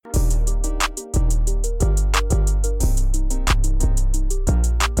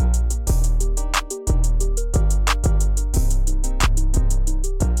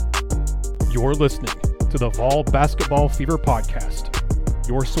You're listening to the Vol Basketball Fever Podcast,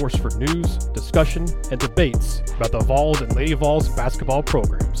 your source for news, discussion, and debates about the Vols and Lady Vols basketball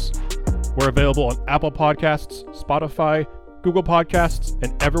programs. We're available on Apple Podcasts, Spotify, Google Podcasts,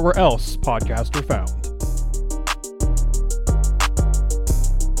 and everywhere else podcasts are found.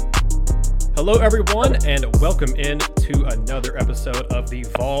 Hello, everyone, and welcome in to another episode of the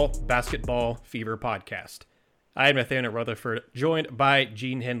Vol Basketball Fever Podcast. I am Nathaniel Rutherford, joined by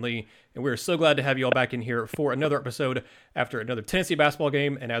Gene Henley, and we're so glad to have you all back in here for another episode after another Tennessee basketball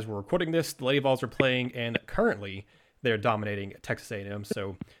game. And as we're recording this, the Lady Vols are playing, and currently they're dominating Texas A&M.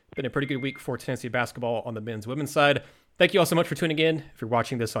 So been a pretty good week for Tennessee basketball on the men's-women's side. Thank you all so much for tuning in. If you're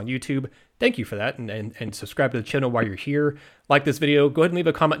watching this on YouTube, thank you for that, and subscribe to the channel while you're here. Like this video. Go ahead and leave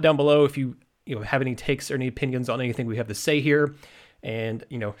a comment down below if you have any takes or any opinions on anything we have to say here. And,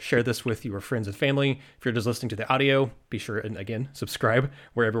 share this with your friends and family. If you're just listening to the audio, be sure and, again, subscribe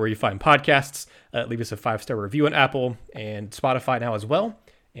wherever you find podcasts. Leave us a 5-star review on Apple and Spotify now as well.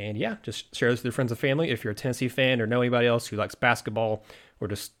 And, just share this with your friends and family. If you're a Tennessee fan or know anybody else who likes basketball or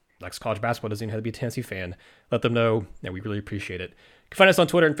just likes college basketball, doesn't even have to be a Tennessee fan, let them know, and we really appreciate it. You can find us on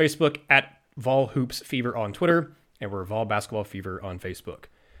Twitter and Facebook at Vol Hoops Fever on Twitter, and we're Vol Basketball Fever on Facebook.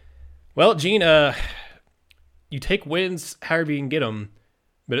 Well, Gene, you take wins however you can get them,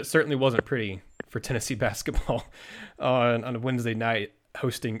 but it certainly wasn't pretty for Tennessee basketball on a Wednesday night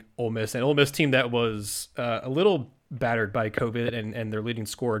hosting Ole Miss. An Ole Miss team that was a little battered by COVID, and their leading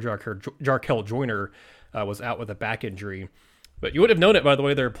scorer, Jarkel Joyner, was out with a back injury. But you would have known it by the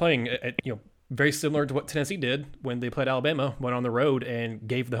way they were playing. Very similar to what Tennessee did when they played Alabama, went on the road and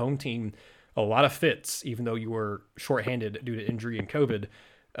gave the home team a lot of fits, even though you were shorthanded due to injury and COVID.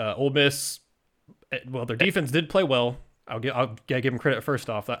 Ole Miss, well, their defense did play well. I'll give him credit first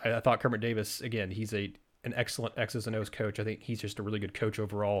off. I thought Kermit Davis, again, he's an excellent X's and O's coach. I think he's just a really good coach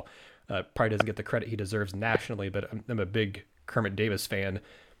overall. Probably doesn't get the credit he deserves nationally, but I'm a big Kermit Davis fan.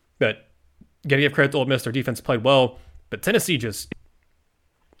 But gotta give credit to Ole Miss. Their defense played well, but Tennessee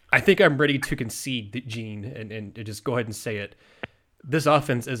I think I'm ready to concede, Gene, and just go ahead and say it. This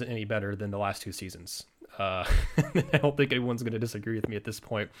offense isn't any better than the last two seasons. I don't think anyone's going to disagree with me at this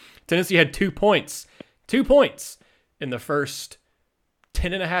point. Tennessee had 2 points in the first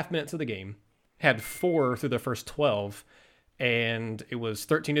 10 and a half minutes of the game, had 4 through the first 12, and it was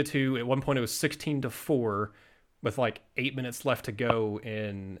 13-2. At one point, it was 16-4 with like 8 minutes left to go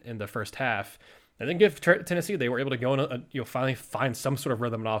in the first half. And then give Tennessee, they were able to go on finally find some sort of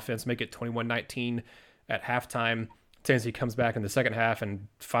rhythm in offense, make it 21-19 at halftime. Tennessee comes back in the second half and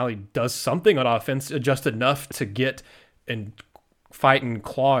finally does something on offense, just enough to get and fight and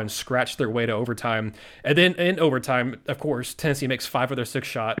claw and scratch their way to overtime. And then in overtime, of course, Tennessee makes 5 of their 6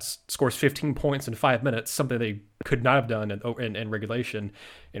 shots, scores 15 points in 5 minutes, something they could not have done in regulation,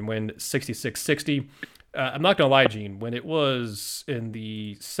 and win 66-60. I'm not going to lie, Gene, when it was in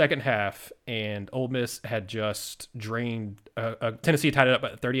the second half and Ole Miss had just drained, Tennessee tied it up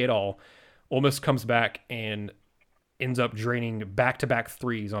at 38-all, Ole Miss comes back and ends up draining back-to-back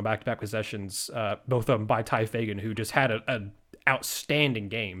threes on back-to-back possessions, both of them by Ty Fagan, who just had an outstanding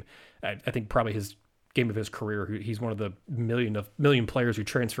game. I think probably his game of his career. He's one of the million players who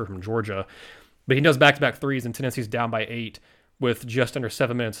transfer from Georgia. But he does back-to-back threes, and Tennessee's down by 8 with just under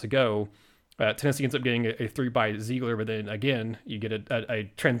 7 minutes to go. Tennessee ends up getting a 3 by Ziegler, but then again, you get a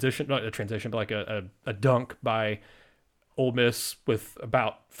transition, not a transition, but like a dunk by Ole Miss with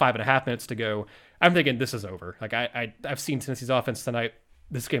about 5.5 minutes to go. I'm thinking this is over. Like I've seen Tennessee's offense tonight.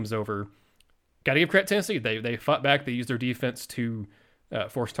 This game's over. Got to give credit to Tennessee. They fought back. They used their defense to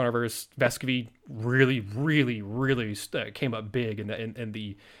force turnovers. Vescovi really came up big in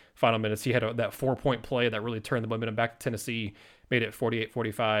the final minutes. He had that 4-point play that really turned the momentum back to Tennessee, made it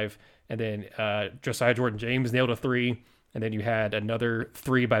 48-45. And then Josiah Jordan-James nailed a 3. And then you had another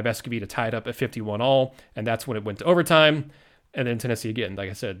 3 by Vescovi to tie it up at 51-all. And that's when it went to overtime. And then Tennessee, again, like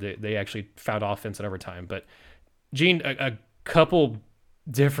I said, they actually found offense in overtime. But, Gene, a couple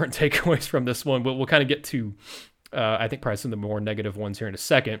different takeaways from this one. We'll kind of get to, I think, probably some of the more negative ones here in a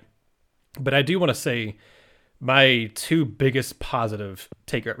second. But I do want to say my 2 biggest positive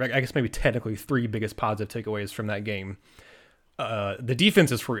takeaways, I guess maybe technically 3 biggest positive takeaways from that game. The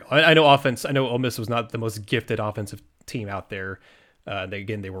defense is for real. I know offense. I know Ole Miss was not the most gifted offensive team out there.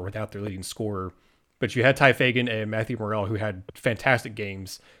 They were without their leading scorer. But you had Ty Fagan and Matthew Morrell, who had fantastic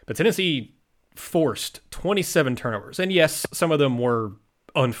games. But Tennessee forced 27 turnovers. And yes, some of them were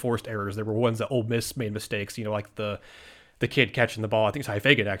unforced errors. There were ones that Ole Miss made mistakes, like the kid catching the ball. I think Ty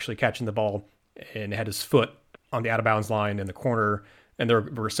Fagan actually catching the ball and had his foot on the out-of-bounds line in the corner. And there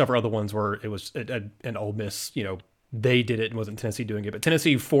were several other ones where it was an Ole Miss, they did it and wasn't Tennessee doing it. But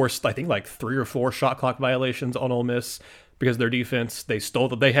Tennessee forced, I think, like 3 or 4 shot clock violations on Ole Miss because of their defense. They stole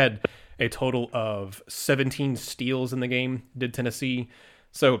them. They had a total of 17 steals in the game, did Tennessee.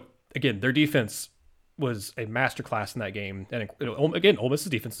 So, again, their defense was a masterclass in that game. And again, Ole Miss's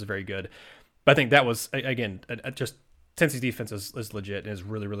defense is very good. But I think that was, again, just Tennessee's defense is legit and is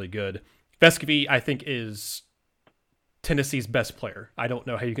really, really good. Vescovy, I think, is Tennessee's best player. I don't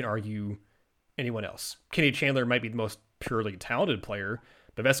know how you can argue anyone else. Kenny Chandler might be the most purely talented player,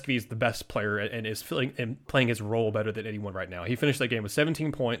 but Vescovy is the best player and is filling and playing his role better than anyone right now. He finished that game with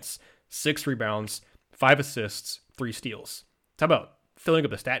 17 points, 6 rebounds, 5 assists, 3 steals. Talk about filling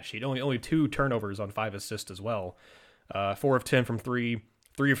up the stat sheet. Only 2 turnovers on 5 assists as well. 4 of 10 from 3,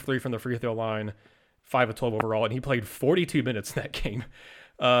 3 of 3 from the free throw line, 5 of 12 overall, and he played 42 minutes in that game.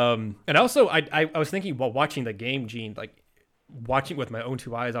 And also, I was thinking while watching the game, Gene, like watching with my own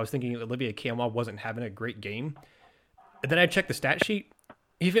 2 eyes, I was thinking Olivier Campbell wasn't having a great game. And then I checked the stat sheet.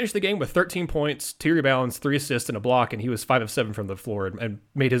 He finished the game with 13 points, 2 rebounds, 3 assists, and a block, and he was 5 of 7 from the floor and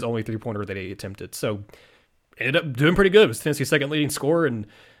made his only 3-pointer that he attempted. So ended up doing pretty good. It was Tennessee's second leading scorer, and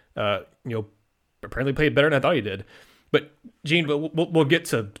apparently played better than I thought he did. But Gene, we'll get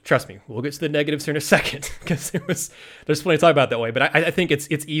to, trust me, we'll get to the negatives here in a second because there's plenty to talk about that way. But I think it's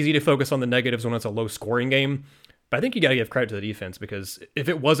easy to focus on the negatives when it's a low scoring game. But I think you got to give credit to the defense because if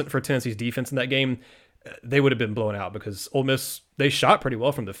it wasn't for Tennessee's defense in that game, they would have been blown out because Ole Miss, they shot pretty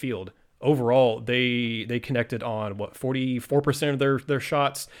well from the field. Overall, they connected on 44% of their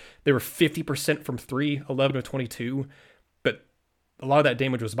shots. They were 50% from 3, 11 of 22. But a lot of that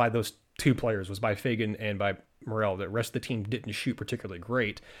damage was by those 2 players, was by Fagan and by Morrell. The rest of the team didn't shoot particularly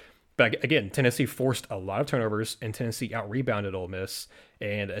great. But again, Tennessee forced a lot of turnovers, and Tennessee out-rebounded Ole Miss.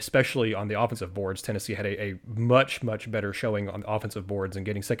 And especially on the offensive boards, Tennessee had a much, much better showing on the offensive boards and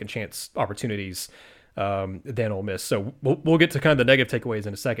getting second-chance opportunities than Ole Miss. So we'll get to kind of the negative takeaways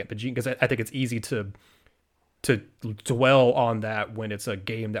in a second. But because I think it's easy to dwell on that when it's a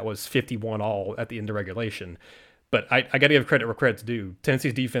game that was 51-all at the end of regulation. But I got to give credit where credit's due.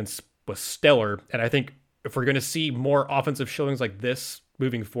 Tennessee's defense was stellar, and I think if we're going to see more offensive showings like this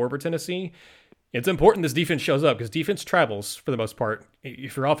moving forward for Tennessee, it's important this defense shows up because defense travels for the most part.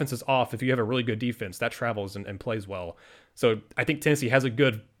 If your offense is off, if you have a really good defense, that travels and plays well. So I think Tennessee has a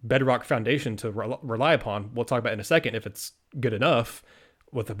good bedrock foundation to rely upon. We'll talk about in a second if it's good enough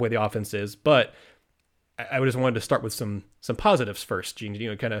with the way the offense is. But I just wanted to start with some positives first,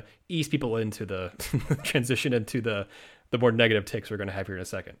 Gene, kind of ease people into the transition into the more negative takes we're going to have here in a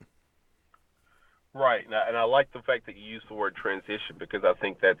second. Right, and I like the fact that you use the word transition because I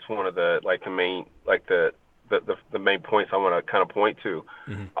think that's one of the the main points I want to kind of point to.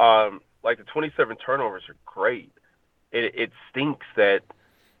 Mm-hmm. The 27 turnovers are great. It stinks that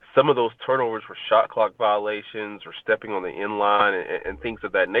some of those turnovers were shot clock violations or stepping on the end line and things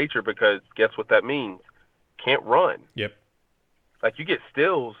of that nature because guess what that means? Can't run. Yep. Like you get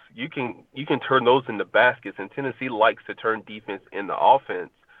steals, you can turn those into baskets, and Tennessee likes to turn defense into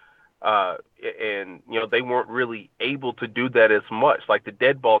offense. And they weren't really able to do that as much. Like the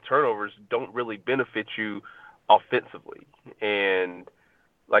dead ball turnovers don't really benefit you offensively, and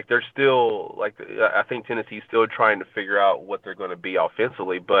like they're still I think Tennessee's still trying to figure out what they're going to be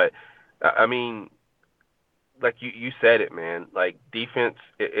offensively. But I mean, like you said it, man. Like defense,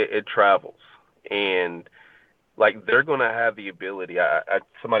 it travels, and like they're going to have the ability.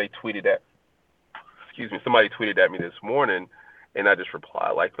 Somebody tweeted at me this morning. And I just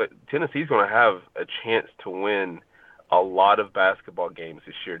replied, but Tennessee's going to have a chance to win a lot of basketball games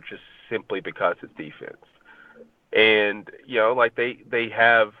this year just simply because it's defense. And, they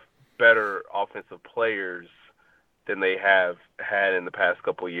have better offensive players than they have had in the past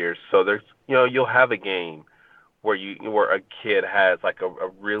couple of years. So there's, you'll have a game where a kid has a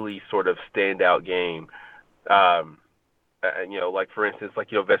really sort of standout game. For instance,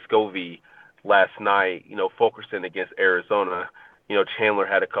 Vescovi last night, Fulkerson against Arizona, Chandler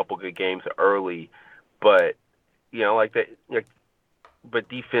had a couple good games early, but but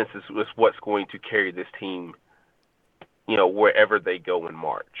defense is what's going to carry this team, wherever they go in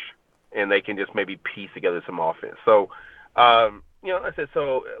March, and they can just maybe piece together some offense. So, I said,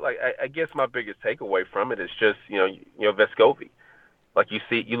 I guess my biggest takeaway from it is just, Vescovi.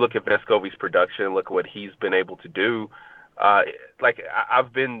 You look at Vescovi's production, look at what he's been able to do.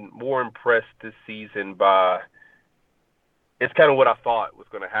 I've been more impressed this season by. It's kind of what I thought was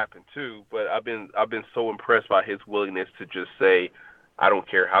going to happen too, but I've been so impressed by his willingness to just say, I don't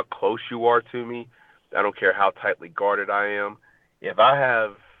care how close you are to me, I don't care how tightly guarded I am. If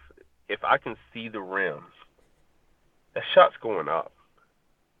I can see the rim, that shot's going up.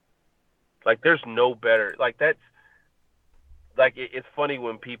 There's no better. like it's funny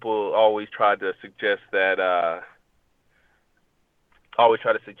when people always try to suggest that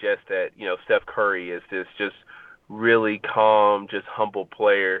Steph Curry is this just really calm, just humble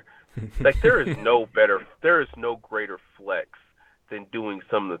player. Like there is no greater flex than doing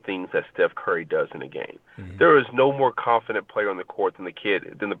some of the things that Steph Curry does in a game. Mm-hmm. There is no more confident player on the court than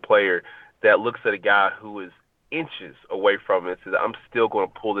the player that looks at a guy who is inches away from it and says, "I'm still going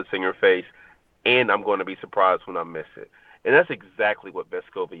to pull this in your face, and I'm going to be surprised when I miss it." And that's exactly what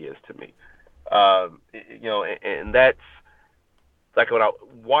Vescovi is to me. And that's like when I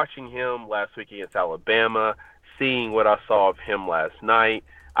watching him last week against Alabama, seeing what I saw of him last night.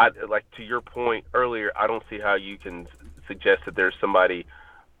 Like to your point earlier, I don't see how you can suggest that there's somebody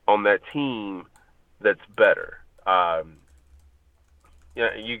on that team that's better.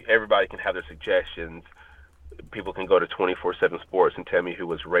 Everybody can have their suggestions. People can go to 24/7 Sports and tell me who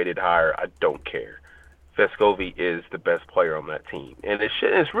was rated higher. I don't care. Vescovi is the best player on that team, and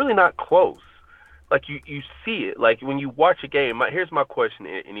it's really not close. Like you see it. Like when you watch a game. Here's my question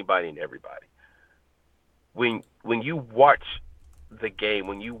to anybody and everybody. When you watch the game,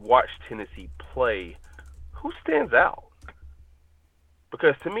 when you watch Tennessee play, who stands out?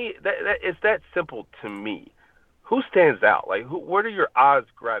 Because to me, it's that simple to me. Who stands out? Like, where do your eyes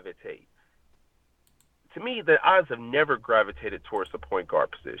gravitate? To me, the eyes have never gravitated towards the point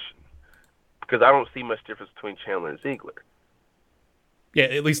guard position because I don't see much difference between Chandler and Ziegler. Yeah,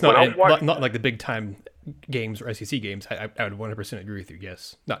 at least not like the big time games or SEC games. I would 100% agree with you.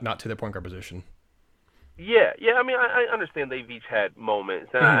 Yes, not to the point guard position. Yeah. I mean, I understand they've each had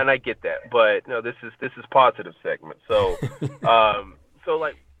moments, and I get that. But no, this is positive segment. So, so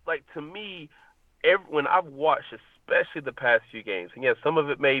like to me, when I've watched, especially the past few games, and yeah, some of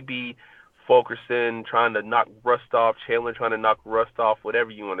it may be Fulkerson trying to knock rust off, Chandler trying to knock rust off,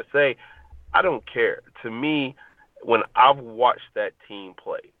 whatever you want to say. I don't care. To me, when I've watched that team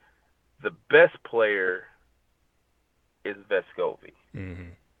play, the best player is Vescovi. Mm-hmm.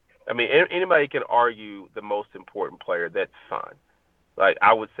 I mean, anybody can argue the most important player. That's fine. Like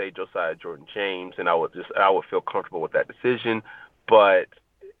I would say Josiah Jordan-James, and I would feel comfortable with that decision. But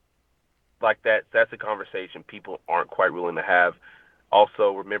like that's a conversation people aren't quite willing to have.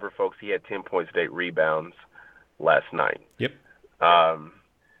 Also, remember, folks, he had 10 points, 8 rebounds last night. Yep.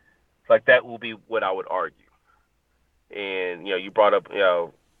 Like that will be what I would argue. And you brought up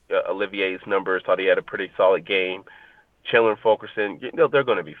Olivier's numbers. Thought he had a pretty solid game. Chandler and Fulkerson, they're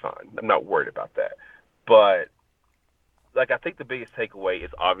going to be fine. I'm not worried about that. But like I think the biggest takeaway is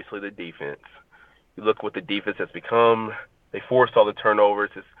obviously the defense. You look what the defense has become. They forced all the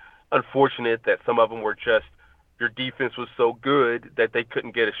turnovers. It's unfortunate that some of them were just your defense was so good that they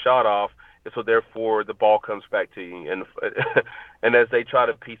couldn't get a shot off, and so therefore the ball comes back to you. And as they try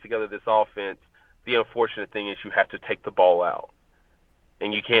to piece together this offense, the unfortunate thing is you have to take the ball out.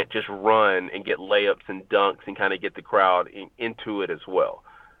 And you can't just run and get layups and dunks and kind of get the crowd into it as well,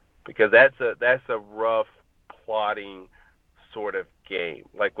 because that's a rough, plodding sort of game.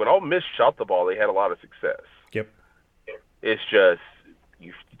 Like when Ole Miss shot the ball, they had a lot of success. Yep. It's just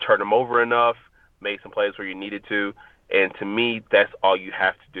you turn them over enough, made some plays where you needed to, and to me, that's all you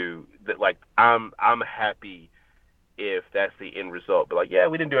have to do. That like I'm happy if that's the end result. But like, yeah,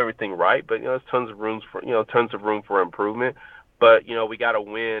 we didn't do everything right, but there's tons of room for improvement. But, we got to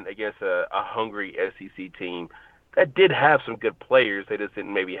win against a hungry SEC team that did have some good players. They just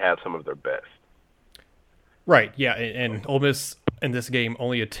didn't maybe have some of their best. Right, yeah. And Ole Miss in this game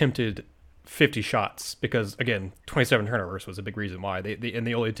only attempted 50 shots because, again, 27 turnovers was a big reason why.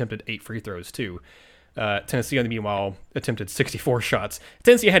 They only attempted 8 free throws, too. Tennessee, on the meanwhile, attempted 64 shots.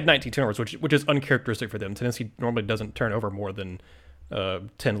 Tennessee had 19 turnovers, which is uncharacteristic for them. Tennessee normally doesn't turn over more than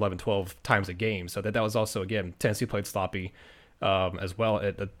 10, 11, 12 times a game. So that was also, again, Tennessee played sloppy. As well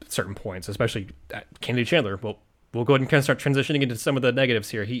at certain points, especially Kennedy Chandler. We'll go ahead and kind of start transitioning into some of the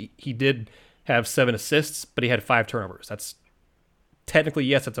negatives here. He did have 7 assists, but he had 5 turnovers. That's technically,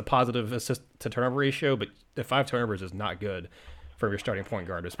 yes, it's a positive assist to turnover ratio, but the 5 turnovers is not good for your starting point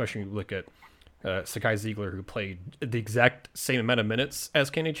guard, especially when you look at Sakai Ziegler, who played the exact same amount of minutes as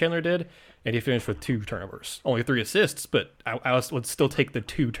Kennedy Chandler did, and he finished with 2 turnovers. Only 3 assists, but I would still take the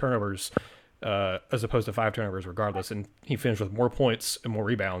 2 turnovers as opposed to 5 turnovers regardless. And he finished with more points and more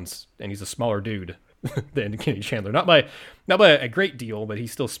rebounds, and he's a smaller dude than Kennedy Chandler. Not by a great deal, but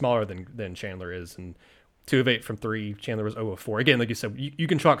he's still smaller than Chandler is. And 2 of 8 from 3, Chandler was 0 of 4. Again, like you said, you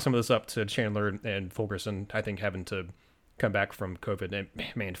can chalk some of this up to Chandler and Fulkerson, I think, having to come back from COVID. And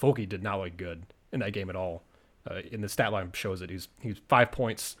man, Fulke did not look good in that game at all. And the stat line shows it. He's 5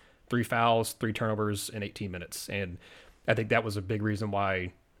 points, 3 fouls, 3 turnovers in 18 minutes. And I think that was a big reason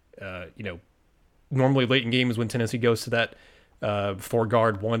why, normally late in games when Tennessee goes to that four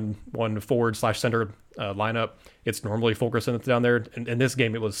guard, one forward / center lineup. It's normally Fulkerson that's down there. And in this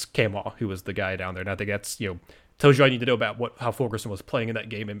game, it was Kamaw who was the guy down there. And I think that's, tells you all you need to know about how Fulkerson was playing in that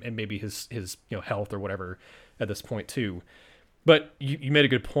game and maybe his health or whatever at this point too. But you made a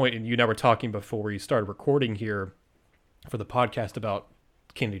good point, and you and I were talking before we started recording here for the podcast about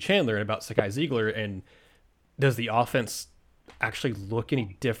Kennedy Chandler and about Sakai Ziegler, and does the offense actually look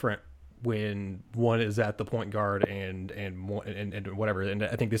any different when one is at the point guard and whatever? And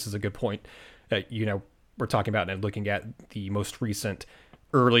I think this is a good point that we're talking about and looking at the most recent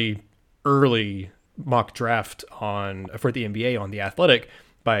early mock draft for the NBA on The Athletic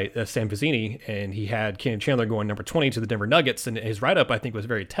by Sam Vecini, and he had Kennedy Chandler going number 20 to the Denver Nuggets, and his write-up I think was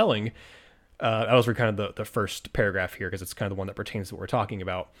very telling. I was read kind of the first paragraph here because it's kind of the one that pertains to what we're talking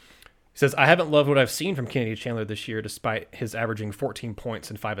about. He says, I haven't loved what I've seen from Kennedy Chandler this year, despite his averaging 14 points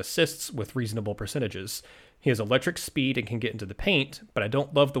and 5 assists with reasonable percentages. He has electric speed and can get into the paint, but I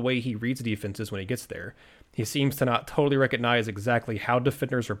don't love the way he reads defenses when he gets there. He seems to not totally recognize exactly how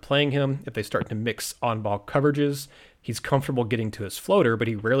defenders are playing him if they start to mix on-ball coverages. He's comfortable getting to his floater, but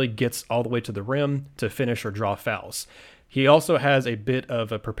he rarely gets all the way to the rim to finish or draw fouls. He also has a bit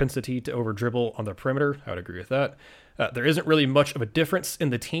of a propensity to over-dribble on the perimeter. I would agree with that. There isn't really much of a difference in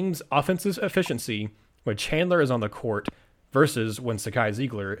the team's offensive efficiency when Chandler is on the court versus when Sakai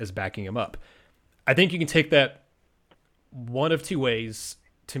Ziegler is backing him up. I think you can take that one of two ways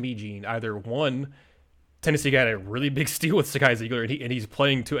to me, Gene. Either one, Tennessee got a really big steal with Sakai Ziegler, and he's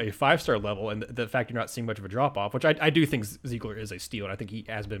playing to a 5-star level, and the fact you're not seeing much of a drop-off, which I do think Ziegler is a steal, and I think he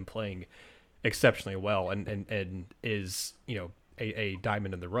has been playing exceptionally well and is a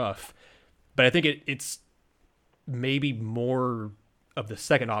diamond in the rough. But I think it's maybe more of the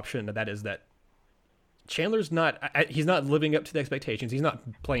second option, and that is that Chandler's he's not living up to the expectations. He's not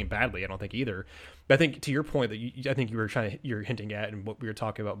playing badly, I don't think either. But I think to your point that I think you're hinting at, and what we were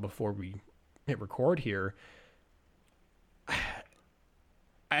talking about before we hit record here,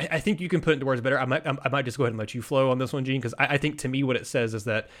 I think you can put it into words better. I might just go ahead and let you flow on this one, Gene, because I think to me what it says is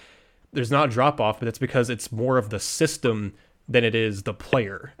that there's not a drop off, but it's because it's more of the system than it is the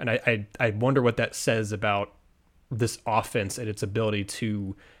player. And I wonder what that says about this offense and its ability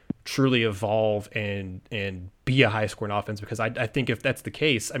to truly evolve and be a high scoring offense. Because I think if that's the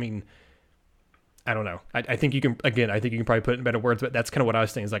case, I mean, I don't know. I think you can probably put it in better words, but that's kind of what I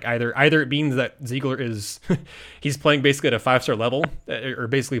was saying. Is like either it means that Ziegler is he's playing basically at a 5-star level, or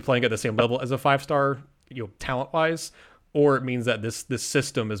basically playing at the same level as a 5-star, talent wise, or it means that this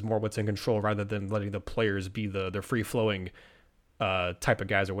system is more what's in control rather than letting the players be the free flowing type of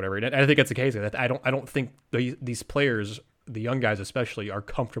guys or whatever. And I think that's the case. I don't think these players, the young guys especially, are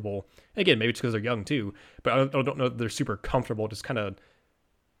comfortable. Again, maybe it's because they're young too, but I don't know that they're super comfortable just kind of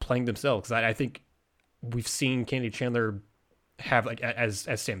playing themselves. Because I think we've seen Kennedy Chandler have, like as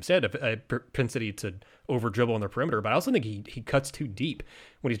Sam said, a propensity to over dribble on the perimeter, but I also think he cuts too deep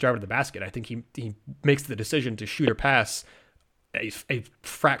when he's driving to the basket. I think he makes the decision to shoot or pass a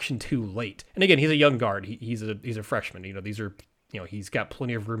fraction too late. And again, he's a young guard. He's a freshman. These are he's got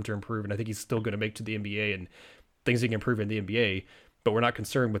plenty of room to improve, and I think he's still going to make to the NBA and things he can improve in the NBA. But we're not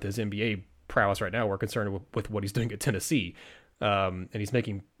concerned with his NBA prowess right now. We're concerned with what he's doing at Tennessee, and he's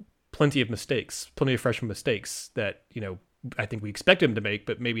making plenty of freshman mistakes that I think we expect him to make,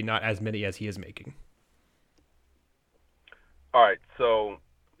 but maybe not as many as he is making. All right, so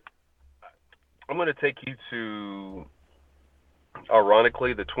I'm going to take you to,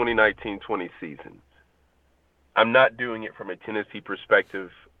 ironically, the 2019-20 season. I'm not doing it from a Tennessee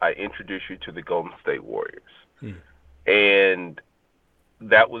perspective. I introduce you to the Golden State Warriors. And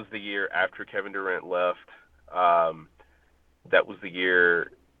that was the year after Kevin Durant left. That was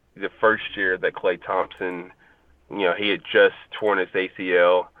the first year that Klay Thompson, he had just torn his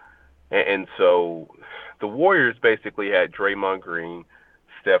ACL. And so the Warriors basically had Draymond Green,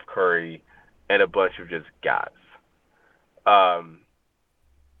 Steph Curry, and a bunch of just guys.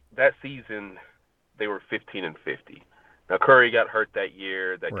 That season, they were 15-50. Now, Curry got hurt that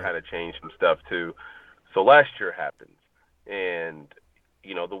year. That kind of changed some stuff, too. So last year happens. And,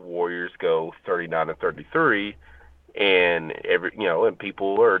 the Warriors go 39-33. And and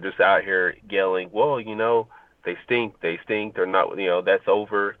people are just out here yelling, well, they stink. They're not, that's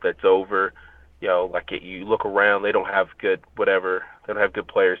over. You look around, they don't have good whatever. They don't have good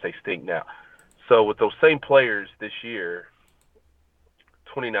players. They stink now. So with those same players this year,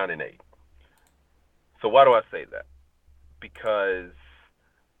 29-8. So why do I say that? Because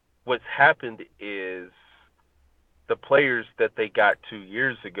what's happened is the players that they got 2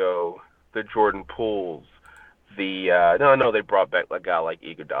 years ago, the Jordan Pooles, they brought back a guy like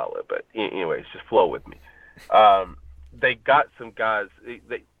Iguodala, but anyways, just flow with me. they got some guys.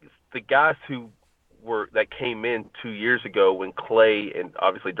 The guys that came in 2 years ago when Clay and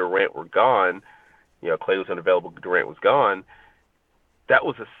obviously Durant were gone. Clay was unavailable, Durant was gone. That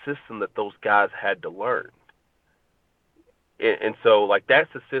was a system that those guys had to learn. And so, like,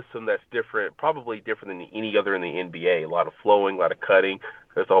 that's a system that's different, probably different than any other in the NBA. A lot of flowing, a lot of cutting.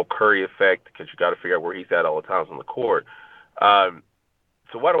 There's the whole Curry effect because you got to figure out where he's at all the times on the court.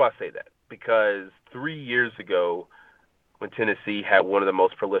 So why do I say that? Because 3 years ago, when Tennessee had one of the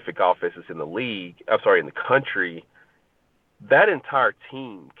most prolific offenses in the country, that entire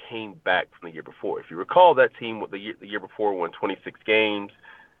team came back from the year before. If you recall, that team the year before won 26 games.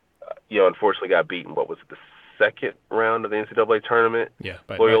 Unfortunately got beaten. What was it, the second round of the NCAA tournament? Yeah,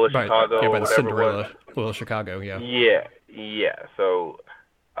 by Chicago. the Cinderella Loyola Chicago. Yeah. Yeah. So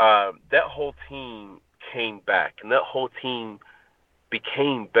that whole team came back, and that whole team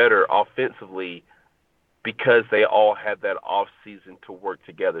became better offensively because they all had that off season to work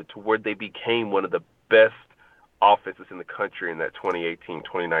together, to where they became one of the best offenses in the country in that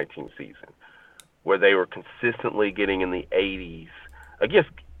 2018-2019 season, where they were consistently getting in the 80s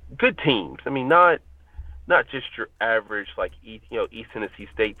against good teams. I mean, not just your average like East Tennessee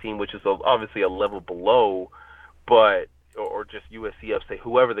State team, which is obviously a level below, but or just USC Upstate,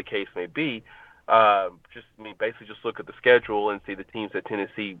 whoever the case may be. Basically just look at the schedule and see the teams that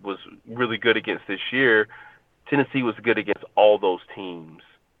Tennessee was really good against this year. Tennessee was good against all those teams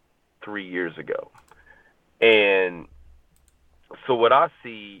 3 years ago. And so what I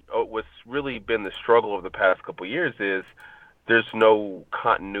see, what's really been the struggle of the past couple of years is there's no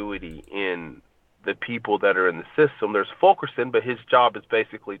continuity in the people that are in the system. There's Fulkerson, but his job is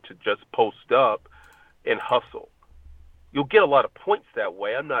basically to just post up and hustle. You'll get a lot of points that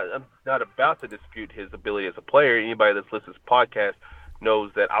way. I'm not about to dispute his ability as a player. Anybody that's listened to this podcast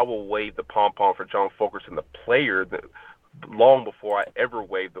knows that I will wave the pom-pom for John Fulkerson, the player, long before I ever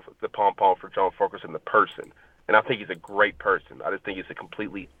wave the pom-pom for John Fulkerson, the person. And I think he's a great person. I just think he's a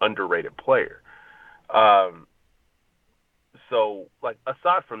completely underrated player. So, like,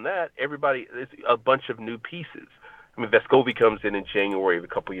 aside from that, everybody is a bunch of new pieces. I mean, Vescovi comes in January of a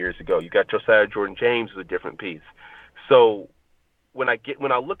couple years ago. You got Josiah Jordan-James is a different piece. So when I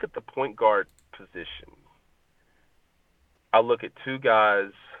look at the point guard position, I look at two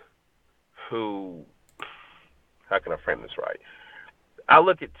guys who, how can I frame this right? I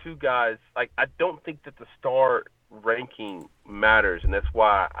look at two guys, like, I don't think that the star ranking matters, and that's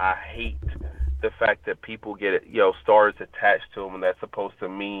why I hate the fact that people get stars attached to them, and that's supposed to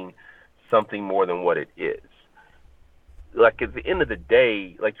mean something more than what it is. Like, at the end of the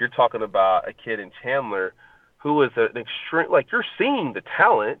day, like, you're talking about a kid in Chandler who is an extreme, like, you're seeing the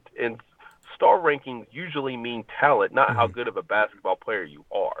talent, and star rankings usually mean talent, not how good of a basketball player you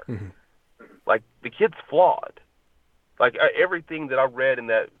are. Like, the kid's flawed. Like, everything that I read in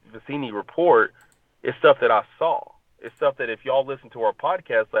that Vicini report is stuff that I saw. It's stuff that if y'all listened to our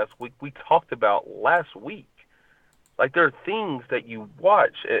podcast last week, we talked about last week. Like, there are things that you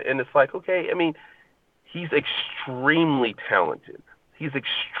watch, and it's like, okay, I mean, he's extremely talented. He's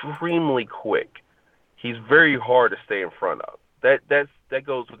extremely quick. He's very hard to stay in front of. That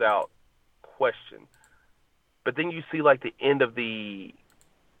goes without question. But then you see, like, the end of the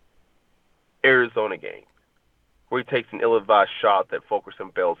Arizona game, where he takes an ill-advised shot that Fulkerson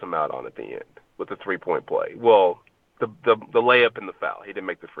bails him out on at the end with the three-point play. Well, the layup and the foul. He didn't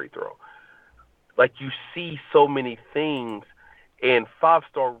make the free throw. Like, you see so many things, and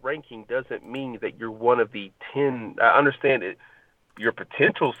five-star ranking doesn't mean that you're one of the 10. I understand it. Your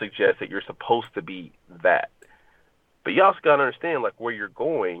potential suggests that you're supposed to be that. But you also got to understand, like, where you're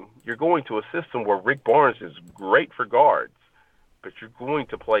going. You're going to a system where Rick Barnes is great for guards, but you're going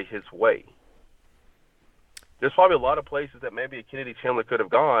to play his way. There's probably a lot of places that maybe a Kennedy Chandler could have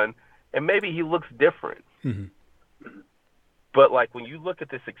gone, and maybe he looks different. But, like, when you look at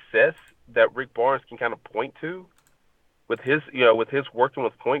the success that Rick Barnes can kind of point to with his working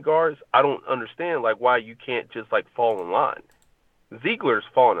with point guards, I don't understand, like, why you can't just, like, fall in line. Ziegler's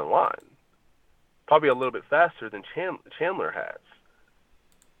fallen in line, probably a little bit faster than Chandler has.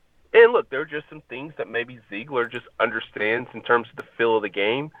 And look, there are just some things that maybe Ziegler just understands in terms of the feel of the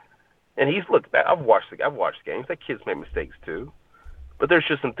game. And I've watched games. That kid's made mistakes too. But there's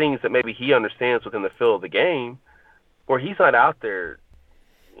just some things that maybe he understands within the feel of the game where he's not out there,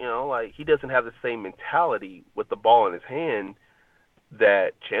 like, he doesn't have the same mentality with the ball in his hand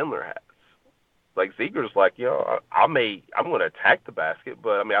that Chandler has. Like, Ziegler's like, I'm going to attack the basket,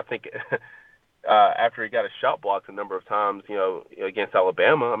 but, I mean, I think after he got his shot blocked a number of times, against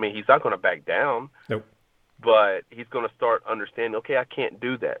Alabama, I mean, he's not going to back down. Nope. but he's going to start understanding. Okay, I can't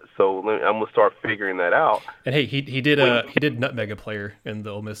do that, so I'm going to start figuring that out. And hey, he did nutmeg a player in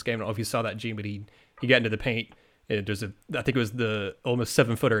the Ole Miss game. I don't know if you saw that, Gene, but he got into the paint. And I think it was the Ole Miss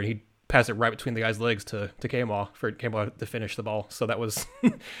 7-footer, and he passed it right between the guy's legs to Kamaw for Kamaw to finish the ball. So that was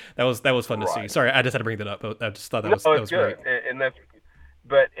that was fun to see. Sorry, I just had to bring that up. But I just thought that was good. Great. And that's.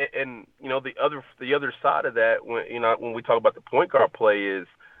 But the other side of that, when we talk about the point guard play, is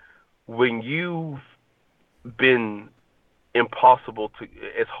when you've been impossible to,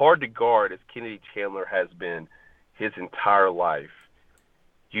 as hard to guard as Kennedy Chandler has been his entire life,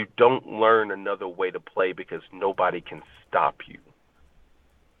 you don't learn another way to play because nobody can stop you.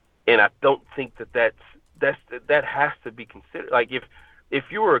 And I don't think that has to be considered. Like if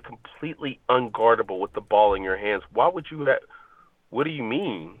you were completely unguardable with the ball in your hands, why would you have? What do you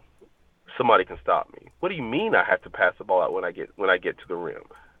mean somebody can stop me? What do you mean I have to pass the ball out when I get to the rim?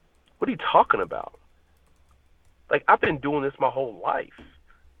 What are you talking about? Like, I've been doing this my whole life.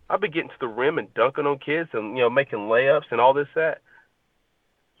 I've been getting to the rim and dunking on kids and, making layups and all this, that.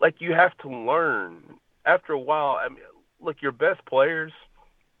 Like, you have to learn. After a while, I mean, look, your best players,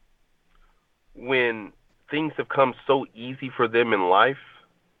 when things have come so easy for them in life,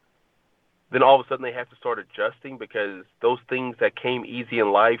 then all of a sudden they have to start adjusting because those things that came easy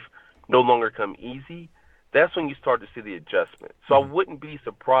in life no longer come easy. That's when you start to see the adjustment. So I wouldn't be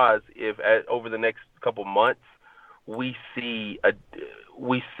surprised if over the next couple months we see a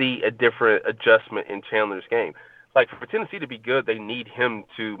different adjustment in Chandler's game. Like, for Tennessee to be good, they need him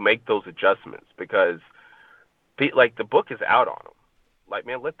to make those adjustments because, like, the book is out on him. Like,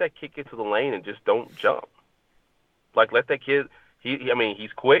 man, let that kid get to the lane and just don't jump. Like, let that kid.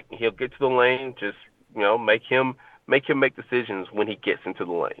 He's quick. He'll get to the lane. Just, make him make decisions when he gets into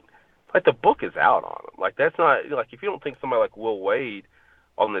the lane. Like, the book is out on him. Like, that's not, like, if you don't think somebody like Will Wade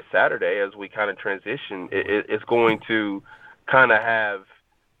on this Saturday as we kind of transition is going to kind of have,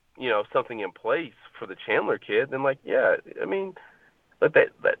 something in place for the Chandler kid, then, like, yeah, I mean, but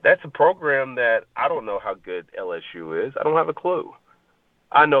that's a program that I don't know how good LSU is. I don't have a clue.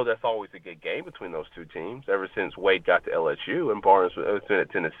 I know that's always a good game between those two teams. Ever since Wade got to LSU and Barnes was been at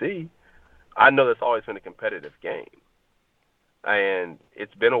Tennessee, I know that's always been a competitive game. And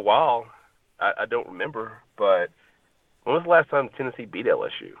it's been a while. I don't remember, but when was the last time Tennessee beat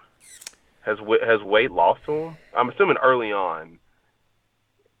LSU? Has Wade lost to them? I'm assuming early on.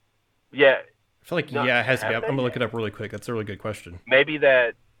 Yeah. I feel like, it has to be. I'm going to look it up really quick. That's a really good question. Maybe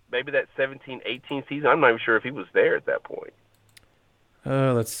that 17-18 season. I'm not even sure if he was there at that point.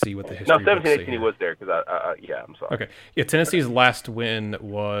 Let's see what the history. No, 17-18 he was there because I'm sorry. Okay, yeah, Tennessee's last win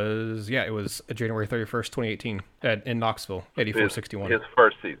was it was January 31st, 2018 in Knoxville, 84-61. His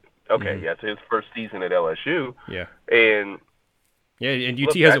first season. Okay, so his first season at LSU. Yeah, and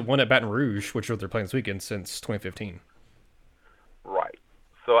UT hasn't won at Baton Rouge, which is what they're playing this weekend, since 2015. Right.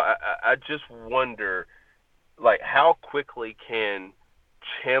 So I just wonder, like, how quickly can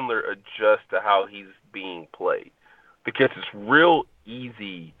Chandler adjust to how he's being played? Because it's real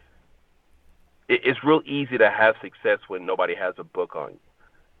easy. It's real easy to have success when nobody has a book on you.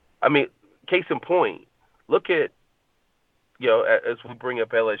 I mean, case in point, look at, as we bring up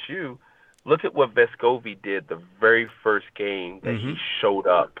LSU, look at what Vescovi did the very first game that he showed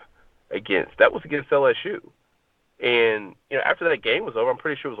up against. That was against LSU. And, after that game was over, I'm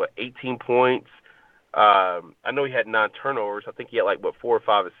pretty sure it was 18 points. I know he had 9 turnovers. I think he had 4 or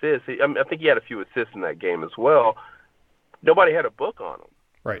 5 assists. I think he had a few assists in that game as well. Nobody had a book on him.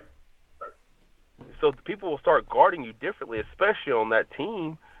 Right. So people will start guarding you differently, especially on that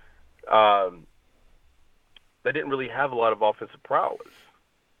team that didn't really have a lot of offensive prowess.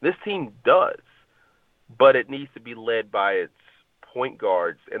 This team does, but it needs to be led by its point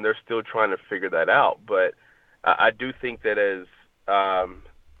guards, and they're still trying to figure that out. But I do think that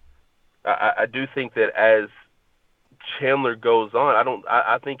as Chandler goes on,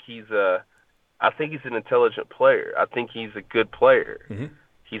 I think he's an intelligent player. I think he's a good player. Mm-hmm.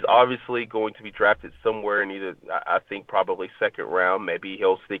 He's obviously going to be drafted somewhere in either, I think, probably second round. Maybe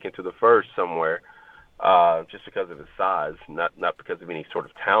he'll sneak into the first somewhere, just because of his size, not because of any sort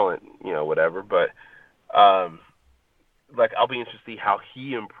of talent, whatever. But I'll be interested to see how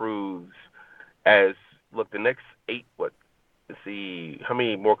he improves as the next 8. Let's see how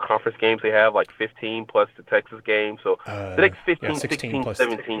many more conference games they have, 15 plus the Texas game. So the next 15, 16 plus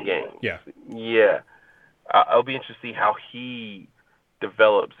 17 games. Yeah. I'll be interested to see how he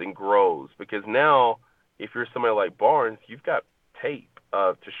develops and grows, because now if you're somebody like Barnes, you've got tape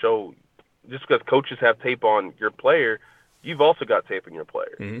to show. Just because coaches have tape on your player, you've also got tape on your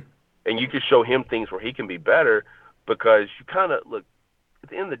player. Mm-hmm. And you can show him things where he can be better, because you kind of look, at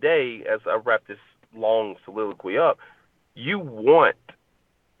the end of the day, as I wrap this long soliloquy up, you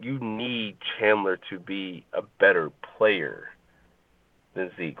need Chandler to be a better player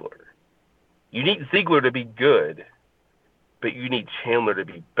than Ziegler. You need Ziegler to be good, but you need Chandler to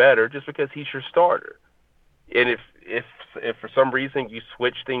be better just because he's your starter. And if for some reason you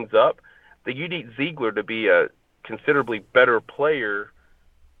switch things up, then you need Ziegler to be a considerably better player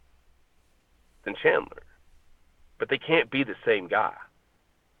than Chandler. But they can't be the same guy.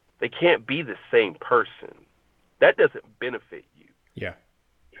 They can't be the same person. That doesn't benefit you. Yeah.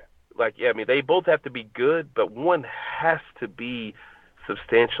 Like, yeah, I mean, they both have to be good, but one has to be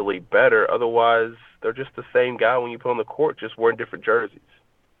substantially better. Otherwise, they're just the same guy when you put on the court, just wearing different jerseys.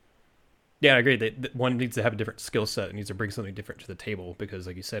 Yeah, I agree that one needs to have a different skill set and needs to bring something different to the table because,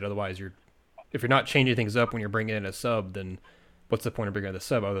 like you said, otherwise if you're not changing things up when you're bringing in a sub, then what's the point of bringing in the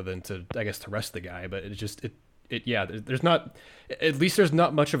sub other than to, I guess, to rest the guy? But there's not, at least there's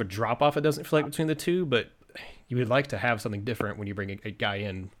not much of a drop off. It doesn't feel like between the two, but you would like to have something different when you bring a guy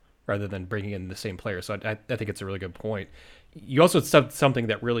in rather than bringing in the same player. So I think it's a really good point. You also said something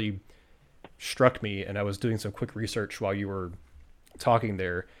that really struck me, and I was doing some quick research while you were talking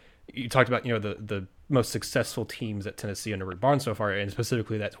there. You talked about, the most successful teams at Tennessee under Rick Barnes so far, and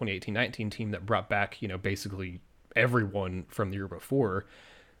specifically that 2018-19 team that brought back, basically everyone from the year before.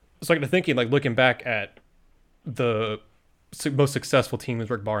 So I got to thinking, like, looking back at the most successful teams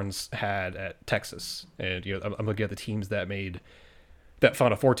Rick Barnes had at Texas, and I'm looking at the teams that made that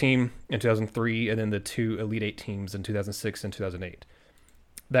Final Four team in 2003, and then the two Elite Eight teams in 2006 and 2008.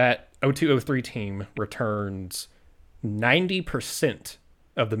 That 02-03 team returns 90%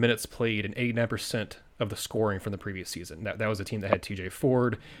 of the minutes played and 89% of the scoring from the previous season. That was a team that had TJ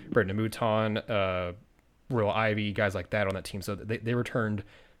Ford, Brendan Mouton, Royal Ivy, guys like that on that team. So they returned,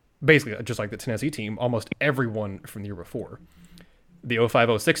 basically, just like the Tennessee team, almost everyone from the year before. The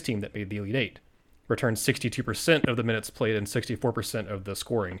 05-06 team that made the Elite Eight returned 62% of the minutes played and 64% of the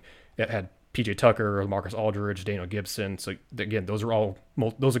scoring. It had PJ Tucker, Marcus Aldridge, Daniel Gibson. So again, those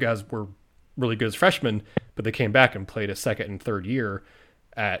guys were really good as freshmen, but they came back and played a second and third year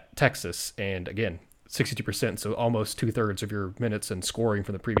at Texas. And again, 62%, so almost 2/3 of your minutes and scoring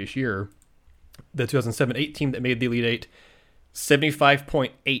from the previous year. The 2007-8 team that made the Elite Eight,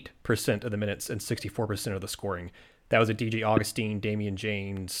 75.8% of the minutes and 64% of the scoring. That was a DJ Augustine, Damian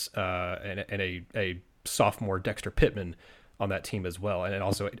James, and a sophomore Dexter Pittman on that team as well. And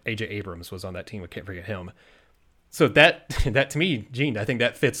also AJ Abrams was on that team. I can't forget him. So that to me, Gene, I think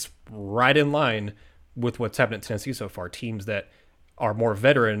that fits right in line with what's happened at Tennessee so far. Teams that are more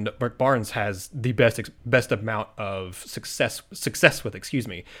veteran, Rick Barnes has the best amount of success with.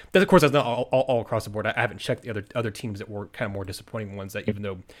 That, of course, that's not all across the board. I haven't checked the other teams that were kind of more disappointing ones that, even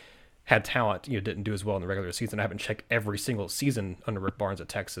though had talent, didn't do as well in the regular season. I haven't checked every single season under Rick Barnes at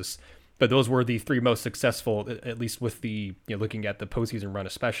Texas, but those were the three most successful, at least with the, looking at the postseason run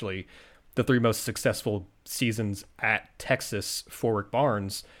especially, the three most successful seasons at Texas for Rick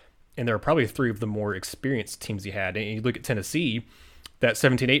Barnes. And there are probably three of the more experienced teams he had. And you look at Tennessee, that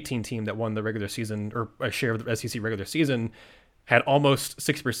 17-18 team that won the regular season, or a share of the SEC regular season, had almost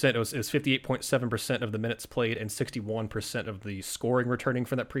 6%. It was 58.7% of the minutes played and 61% of the scoring returning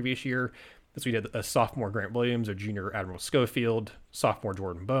from that previous year. So we had a sophomore Grant Williams, a junior Admiral Schofield, sophomore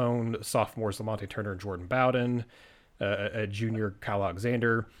Jordan Bone, sophomores Lamonte Turner and Jordan Bowden, a junior Kyle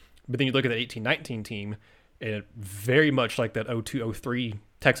Alexander. But then you look at that 18-19 team, and very much like that 02-03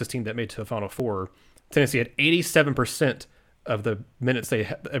 Texas team that made to the Final Four, Tennessee had 87% of the minutes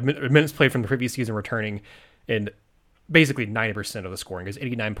minutes played from the previous season returning, and basically 90% of the scoring is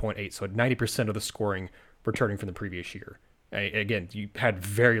 89.8. So 90% of the scoring returning from the previous year. Again, you had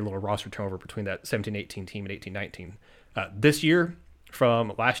very little roster turnover between that 17-18 team and 18-19. This year,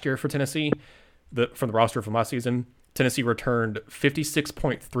 from last year for Tennessee, from the roster from last season, Tennessee returned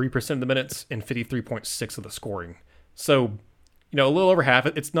 56.3% of the minutes and 53.6% of the scoring. So, a little over half.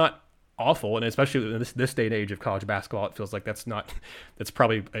 It's not awful, and especially in this day and age of college basketball, it feels like that's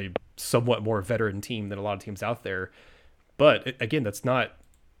probably a somewhat more veteran team than a lot of teams out there. But again, that's not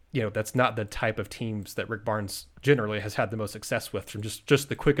the type of teams that Rick Barnes generally has had the most success with, from just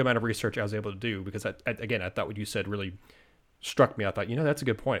the quick amount of research I was able to do. Because I thought what you said really struck me. I thought, that's a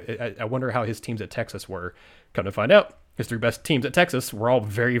good point. I wonder how his teams at Texas were. Come to find out, his three best teams at Texas were all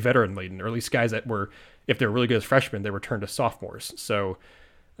very veteran laden, or at least guys that were, if they were really good as freshmen, they returned to sophomores. So,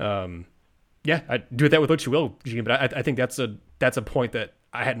 I do that with what you will, Gene. But I think that's a point that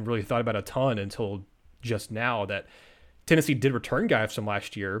I hadn't really thought about a ton until just now, that Tennessee did return guys from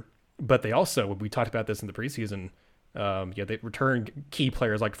last year, but they also, we talked about this in the preseason, They return key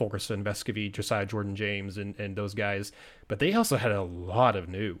players like Fulkerson, Vescovy, Josiah Jordan James, and those guys. But they also had a lot of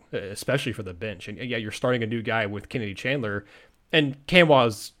new, especially for the bench. And yeah, you're starting a new guy with Kennedy Chandler. And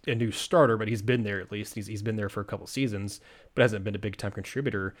Camwa's a new starter, but he's been there at least. He's been there for a couple seasons, but hasn't been a big time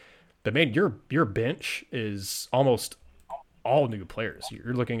contributor. But man, your bench is almost all new players.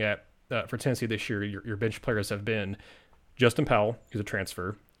 You're looking at for Tennessee this year. Your bench players have been Justin Powell, who's a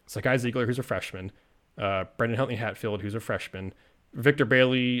transfer, Sakai Ziegler, who's a freshman, Brendan Huntley Hatfield, who's a freshman, Victor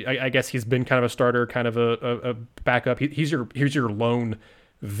Bailey. I guess he's been kind of a starter, kind of a backup. He's your lone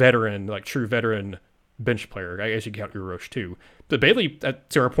veteran, like true veteran bench player. I guess you count Urosh too. But Bailey,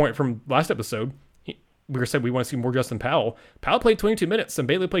 to our point from last episode, we said we want to see more Justin Powell. Powell played 22 minutes and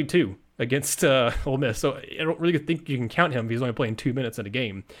Bailey played 2 against Ole Miss. So I don't really think you can count him if he's only playing 2 minutes in a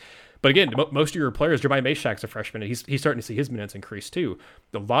game. But again, most of your players, Jeremiah Mashak's a freshman, and he's starting to see his minutes increase too.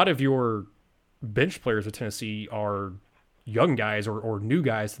 A lot of your bench players with Tennessee are young guys or new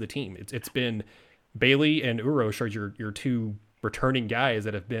guys to the team. It's been Bailey and Urosh are your 2 returning guys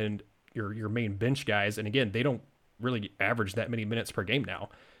that have been your main bench guys. And again, they don't really average that many minutes per game now.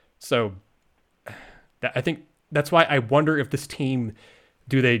 So I think that's why I wonder if this team,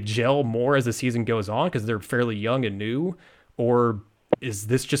 do they gel more as the season goes on because they're fairly young and new, or is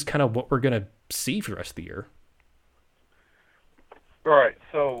this just kind of what we're going to see for the rest of the year? All right.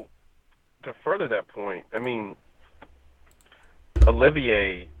 So to further that point, I mean,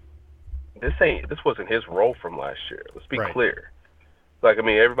 Olivier, this wasn't his role from last year. Let's be clear. Like, I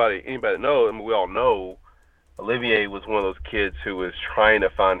mean, anybody knows, I mean, we all know Olivier was one of those kids who was trying to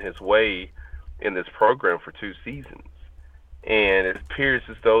find his way in this program for 2 seasons. And it appears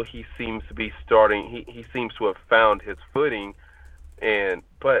as though he seems to be starting, he seems to have found his footing.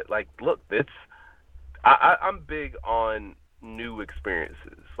 But like, look, I'm big on new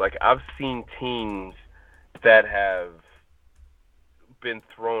experiences. Like, I've seen teams that have been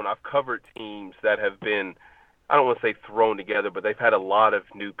thrown, I've covered teams that have been, I don't want to say thrown together, but they've had a lot of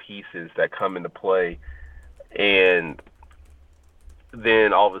new pieces that come into play. And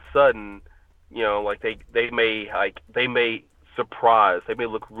then all of a sudden, you know, like they may surprise, they may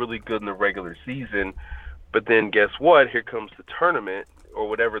look really good in the regular season, but then guess what? Here comes the tournament or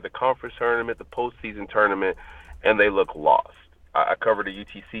whatever, the conference tournament, the postseason tournament, and they look lost. I covered a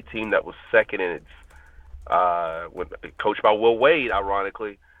UTC team that was second in its, coached by Will Wade,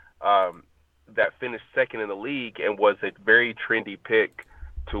 ironically, that finished second in the league and was a very trendy pick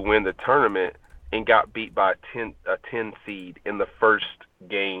to win the tournament and got beat by a 10 seed in the first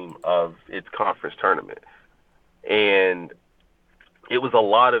game of its conference tournament. And it was a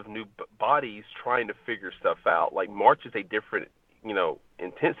lot of new bodies trying to figure stuff out. Like, March is a different, you know,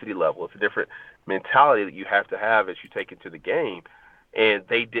 intensity level. It's a different mentality that you have to have as you take it to the game. And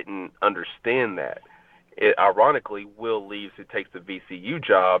they didn't understand that. Ironically, Will leaves and takes the VCU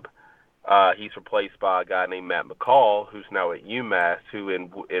job. He's replaced by a guy named Matt McCall, who's now at UMass, who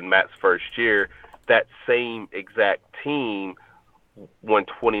in Matt's first year, that same exact team won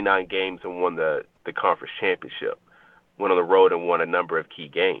 29 games and won the conference championship, went on the road and won a number of key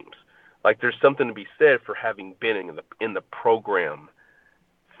games. Like, there's something to be said for having been in the program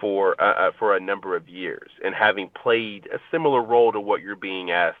for a number of years and having played a similar role to what you're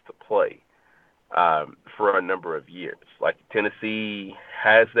being asked to play for a number of years. Like, Tennessee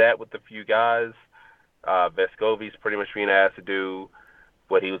has that with a few guys. Vescovi's pretty much being asked to do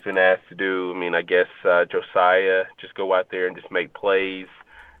what he was being asked to do. I mean, I guess Josiah, just go out there and just make plays.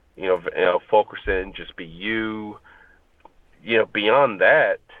 You know, Fulkerson, just be you. You know, beyond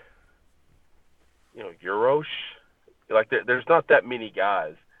that, you know, Urosh, like there's not that many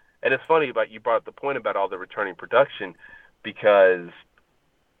guys. And it's funny about you brought up the point about all the returning production because,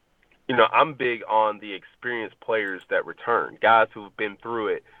 you know, I'm big on the experienced players that return, guys who've been through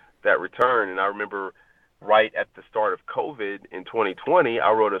it that return. And I remember right at the start of COVID in 2020,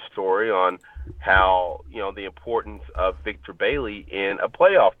 I wrote a story on how, you know, the importance of Victor Bailey in a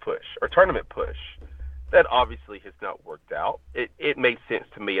playoff push or tournament push. That obviously has not worked out. It made sense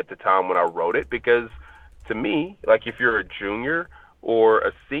to me at the time when I wrote it because, to me, like, if you're a junior or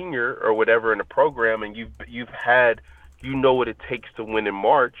a senior or whatever in a program and you've had, you know what it takes to win in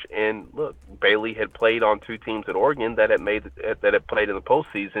March. And look, Bailey had played on 2 teams at Oregon that had played in the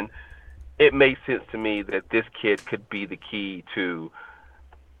postseason. It made sense to me that this kid could be the key to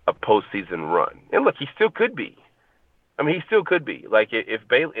a postseason run. And look, he still could be. I mean, he still could be. Like,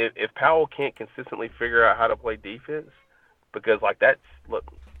 if Powell can't consistently figure out how to play defense, because, like,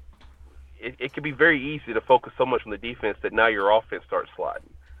 it could be very easy to focus so much on the defense that now your offense starts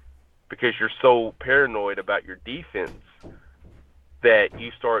sliding because you're so paranoid about your defense that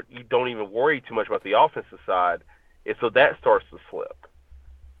you don't even worry too much about the offensive side, And so that starts to slip.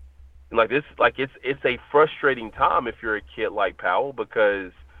 And like this, like it's a frustrating time if you're a kid like Powell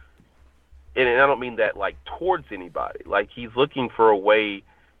because, and I don't mean that like towards anybody. Like he's looking for a way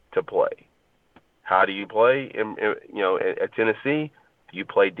to play. How do you play? At Tennessee, you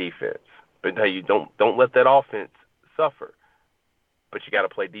play defense. But hey, you don't let that offense suffer. But you got to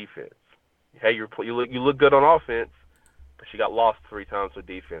play defense. Hey, you look good on offense, but you got lost 3 times with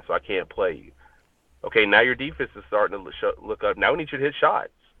defense, so I can't play you. Okay, now your defense is starting to look up. Now we need you to hit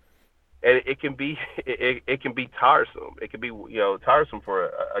shots, and it can be tiresome. It can be tiresome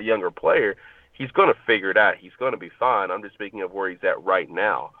for a younger player. He's going to figure it out. He's going to be fine. I'm just speaking of where he's at right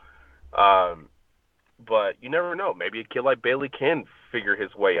now. But you never know. Maybe a kid like Bailey can figure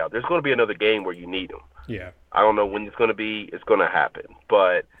his way out. There's going to be another game where you need him. Yeah. I don't know when it's going to be. It's going to happen.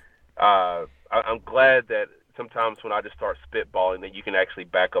 But I'm glad that sometimes when I just start spitballing that you can actually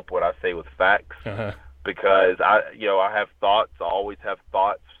back up what I say with facts. Uh-huh. Because I have thoughts. I always have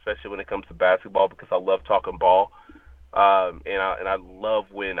thoughts, especially when it comes to basketball, because I love talking ball. And I love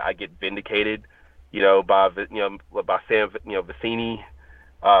when I get vindicated, by Sam, Vicini,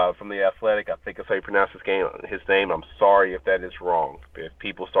 from The Athletic. I think that's how you pronounce his name. I'm sorry if that is wrong. If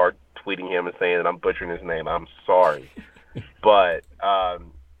people start tweeting him and saying that I'm butchering his name, I'm sorry. But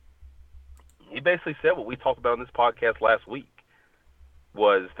he basically said what we talked about on this podcast last week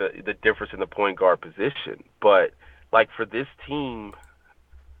was the difference in the point guard position. But like for this team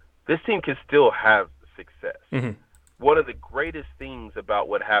can still have success. Mm-hmm. One of the greatest things about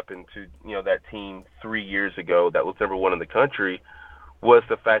what happened to that team 3 years ago that was number 1 in the country was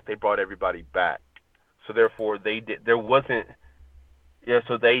the fact they brought everybody back. So therefore they didn't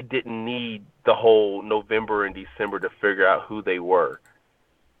need the whole November and December to figure out who they were.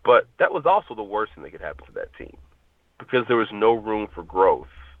 But that was also the worst thing that could happen to that team because there was no room for growth.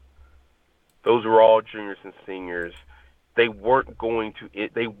 Those were all juniors and seniors. They weren't going to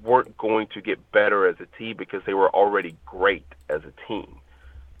get better as a team because they were already great as a team.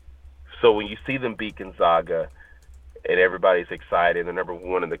 So when you see them beat Gonzaga and everybody's excited, they're number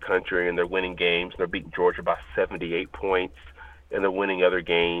 1 in the country and they're winning games, and they're beating Georgia by 78 points, and they're winning other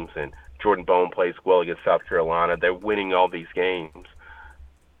games, and Jordan Bone plays well against South Carolina. They're winning all these games.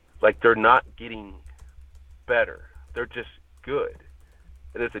 Like, they're not getting better. They're just good.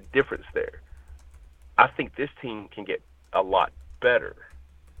 And there's a difference there. I think this team can get a lot better.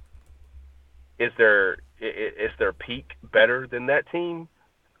 Is their peak better than that team?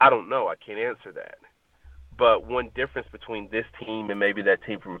 I don't know. I can't answer that. But one difference between this team and maybe that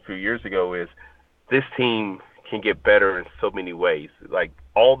team from a few years ago is this team can get better in so many ways. Like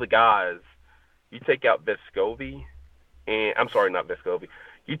all the guys, you take out Vescovi, and I'm sorry, not Vescovi.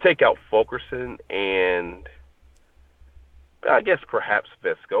 You take out Fulkerson and I guess perhaps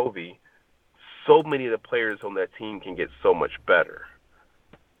Vescovi, so many of the players on that team can get so much better.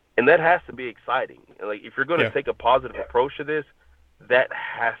 And that has to be exciting. Like if you're going to take a positive approach to this, that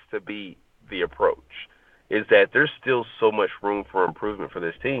has to be the approach, is that there's still so much room for improvement for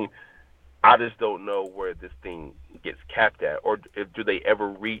this team. I just don't know where this thing gets capped at, or do they ever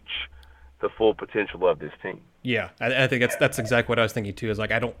reach the full potential of this team. Yeah, I think that's exactly what I was thinking too. Is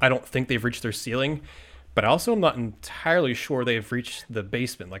like I don't think they've reached their ceiling, but also I'm not entirely sure they've reached the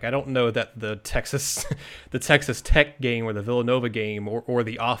basement. Like I don't know that the Texas Tech game or the Villanova game or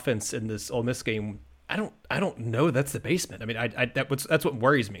the offense in this Ole Miss game. I don't know that's the basement. I mean, that's what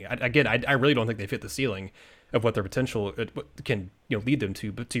worries me. I really don't think they've hit the ceiling of what their potential can lead them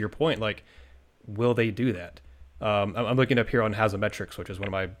to. But to your point, like, will they do that? I'm looking up here on Hazometrics, which is one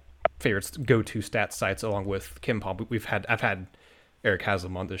of my favorite go-to stats sites, along with KenPom. I've had Eric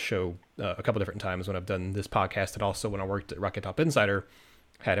Haslam on this show a couple different times when I've done this podcast, and also when I worked at Rocket Top Insider,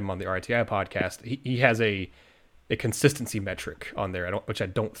 had him on the RTI podcast. He has a consistency metric on there, which I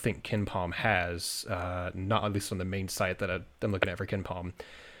don't think KenPom has, not at least on the main site that I'm looking at for KenPom.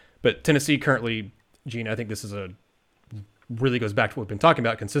 But Tennessee currently, Gene, I think this is really goes back to what we've been talking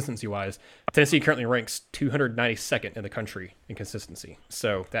about consistency-wise. Tennessee currently ranks 292nd in the country in consistency.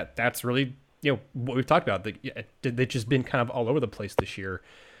 So that's really what we've talked about. They've just been kind of all over the place this year,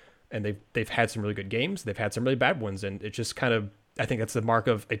 and they've had some really good games. They've had some really bad ones, and it just kind of, I think that's the mark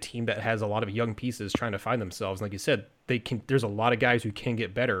of a team that has a lot of young pieces trying to find themselves. Like you said, there's a lot of guys who can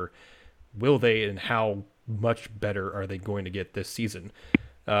get better. Will they, and how much better are they going to get this season?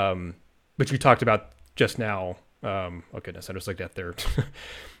 But you talked about just now, oh goodness, I just looked at their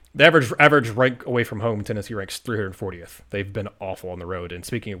the average rank away from home. Tennessee ranks 340th. They've been awful on the road. And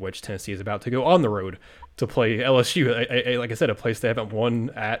speaking of which, Tennessee is about to go on the road to play LSU. Like I said, a place they haven't won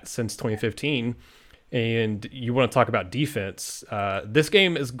at since 2015. And you want to talk about defense. This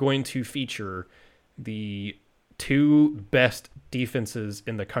game is going to feature the two best defenses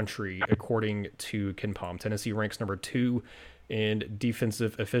in the country, according to KenPom. Tennessee ranks number 2 in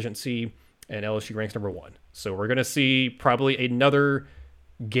defensive efficiency, and LSU ranks number 1. So we're going to see probably another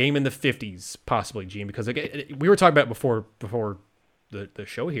game in the 50s, possibly, Gene, because we were talking about before the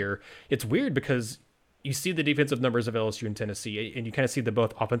show here. It's weird because you see the defensive numbers of LSU and Tennessee, and you kind of see them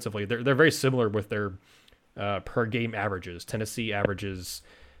both offensively. They're very similar with their per game averages. Tennessee averages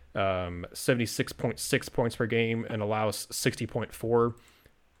 76.6 points per game and allows 60.4.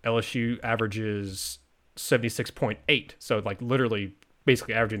 LSU averages 76.8. So like literally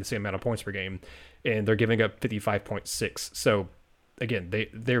basically averaging the same amount of points per game, and they're giving up 55.6. So again,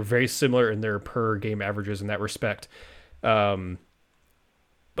 they're very similar in their per game averages in that respect. But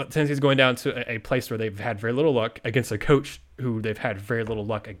Tennessee's going down to a place where they've had very little luck against a coach who they've had very little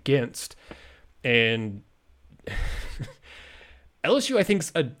luck against. And LSU, I think,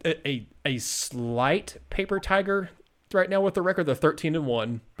 is a slight paper tiger right now with the record. They're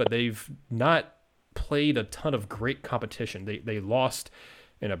 13-1, but they've not played a ton of great competition. They lost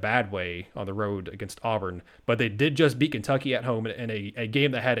in a bad way on the road against Auburn, but they did just beat Kentucky at home in a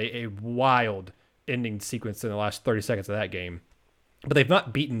game that had a wild ending sequence in the last 30 seconds of that game. But they've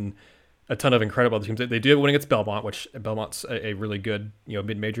not beaten a ton of incredible teams. They do have a win against Belmont, which Belmont's a really good,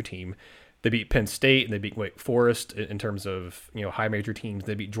 mid-major team. They beat Penn State and they beat Wake Forest in terms of, high major teams.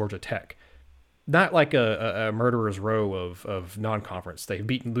 They beat Georgia Tech. Not like a murderer's row of non-conference. They've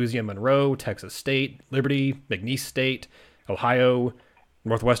beaten Louisiana Monroe, Texas State, Liberty, McNeese State, Ohio,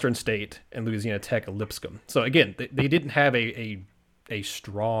 Northwestern State, and Louisiana Tech, Lipscomb. So again, they didn't have a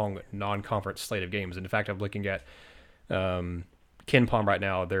strong non-conference slate of games. And in fact, I'm looking at KenPom right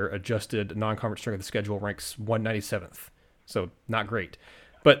now. Their adjusted non-conference strength of the schedule ranks 197th. So not great.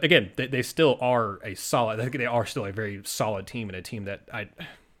 But again, they still are I think they are still a very solid team, and a team that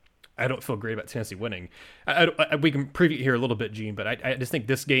I don't feel great about Tennessee winning. We can preview here a little bit, Gene, but I just think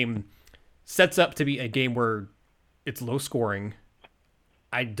this game sets up to be a game where it's low scoring.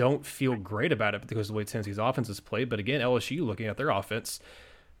 I don't feel great about it because of the way Tennessee's offense is played. But again, LSU, looking at their offense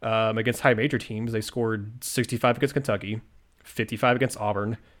against high major teams, they scored 65 against Kentucky, 55 against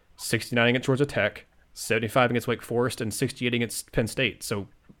Auburn, 69 against Georgia Tech, 75 against Wake Forest, and 68 against Penn State. So,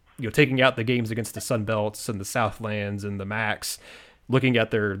 taking out the games against the Sun Belts and the Southlands and the MACs, looking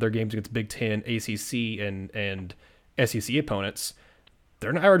at their games against Big Ten, ACC, and SEC opponents,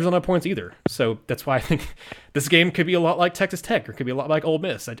 they're not averaging enough points either. So that's why I think this game could be a lot like Texas Tech, or could be a lot like Ole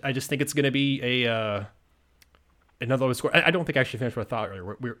Miss. I just think it's going to be another low score. I don't think I actually finished what I thought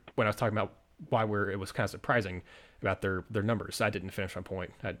earlier when I was talking about why it was kind of surprising about their numbers. I didn't finish my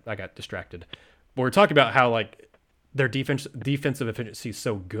point. I got distracted. But we're talking about how like their defensive efficiency is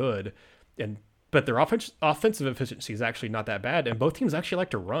so good, but their offensive efficiency is actually not that bad. And both teams actually like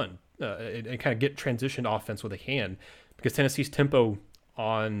to run and kind of get transitioned offense with a hand, because Tennessee's tempo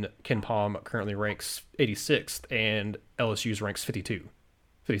on KenPom currently ranks 86th and LSU's ranks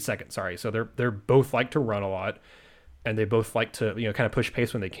 52nd. Sorry. So they're both like to run a lot, and they both like to kind of push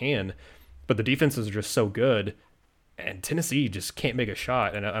pace when they can. But the defenses are just so good, and Tennessee just can't make a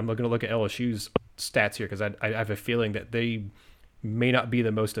shot. And I'm going to look at LSU's stats here because I have a feeling that they may not be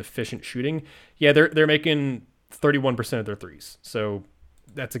the most efficient shooting. Yeah, they're making 31% of their threes. So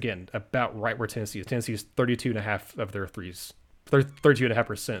that's, again, about right where Tennessee is. Tennessee is 32.5% of their threes.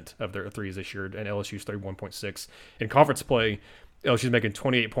 32.5% of their threes this year, and LSU's 31.6%. In conference play, LSU's making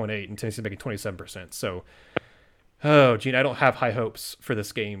 28.8% and Tennessee's making 27%. So, Gene, I don't have high hopes for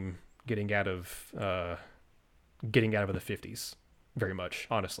this game getting out of the 50s very much,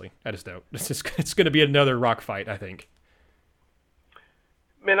 honestly. I just don't. It's going to be another rock fight, I think.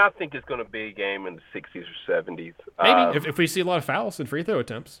 Man, I think it's going to be a game in the 60s or 70s. Maybe, if we see a lot of fouls and free throw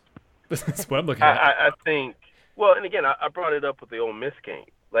attempts. That's what I'm looking at. I think, well, and again, I brought it up with the Ole Miss game.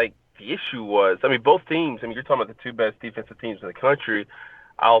 Like, the issue was, both teams, you're talking about the two best defensive teams in the country.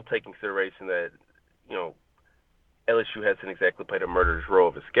 I'll take consideration that, LSU hasn't exactly played a murderer's row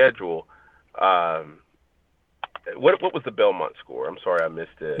of a schedule. What was the Belmont score? I'm sorry, I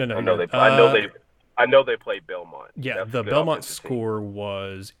missed it. No. I know they played Belmont. Yeah, that's the Belmont score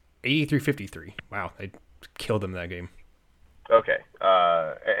was 83-53. Wow, they killed them in that game. Okay,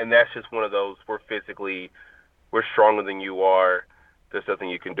 and that's just one of those we're stronger than you are. There's nothing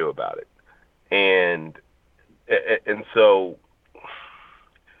you can do about it, and so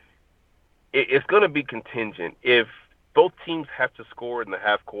it's going to be contingent. If both teams have to score in the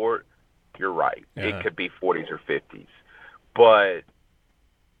half court, you're right. Yeah. It could be 40s or 50s, but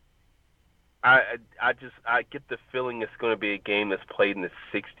I get the feeling it's going to be a game that's played in the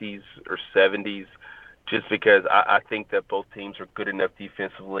 60s or 70s, just because I think that both teams are good enough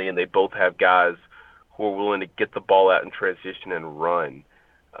defensively, and they both have guys who are willing to get the ball out in transition and run,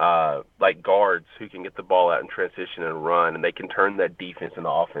 like guards who can get the ball out in transition and run, and they can turn that defense into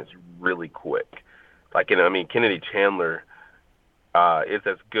offense really quick. Kennedy Chandler is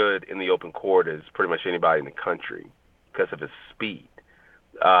as good in the open court as pretty much anybody in the country because of his speed.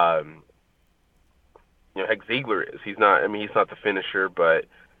 Heck, Ziegler is. He's not the finisher, but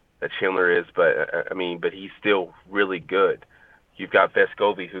that Chandler is. But he's still really good. You've got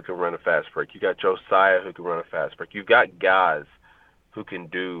Vescovi who can run a fast break. You've got Josiah who can run a fast break. You've got guys who can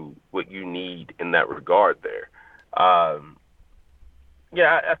do what you need in that regard there. I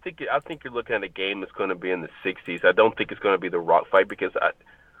think you're looking at a game that's going to be in the 60s. I don't think it's going to be the rock fight because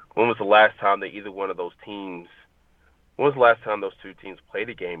when was the last time that either one of those teams – when was the last time those two teams played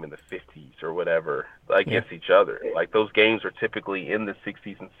a game in the 50s or whatever against each other? Like, those games are typically in the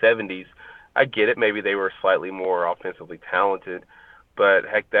 60s and 70s. I get it. Maybe they were slightly more offensively talented. But,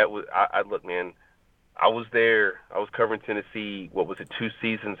 heck, look, man, I was there. I was covering Tennessee, 2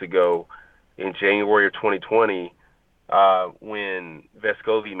 seasons ago in January of 2020 when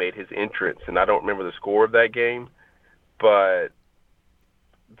Vescovi made his entrance. And I don't remember the score of that game, but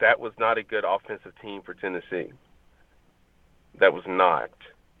that was not a good offensive team for Tennessee. That was not.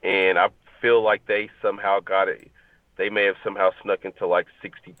 And I feel like they somehow got it. They may have somehow snuck into like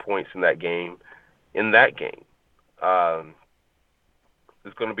 60 points in that game. There's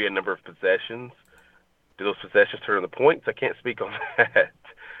going to be a number of possessions. Do those possessions turn into points? I can't speak on that.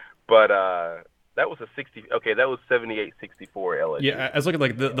 But that was 78-64 LSU. Yeah, I was looking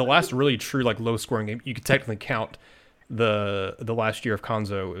at the last really true low scoring game. You could technically count the last year of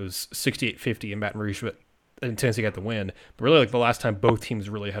Konzo. It was 68-50 in Baton Rouge, and Tennessee got the win. But really, the last time both teams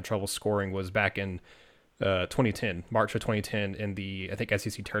really had trouble scoring was back in 2010, March of 2010, in the, I think,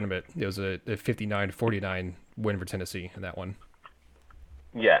 SEC tournament. It was a 59-49 win for Tennessee in that one.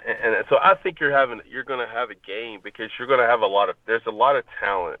 Yeah, and so I think you're going to have a game because you're going to have there's a lot of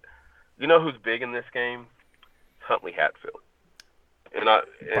talent. You know who's big in this game? Huntley Hatfield. And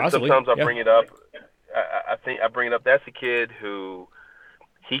sometimes I bring it up. I think I bring it up. That's a kid who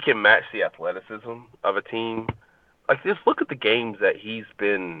he can match the athleticism of a team. Just look at the games that he's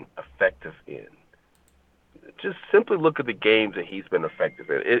been effective in. Just simply look at the games that he's been effective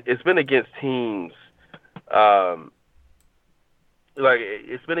in. It's been against teams,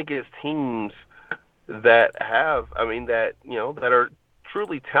 it's been against teams that have, that are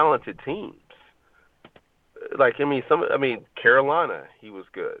truly talented teams. Carolina, he was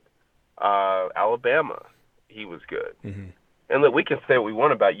good. Alabama, he was good. Mm-hmm. And look, we can say what we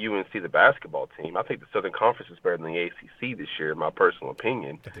want about UNC, the basketball team. I think the Southern Conference is better than the ACC this year, in my personal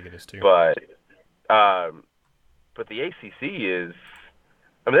opinion. I think it is too. But the ACC is,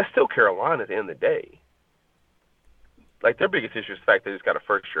 that's still Carolina at the end of the day. Their biggest issue is the fact that it's got a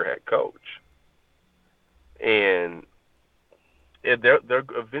first-year head coach. And they're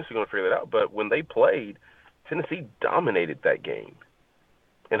eventually going to figure that out. But when they played, Tennessee dominated that game.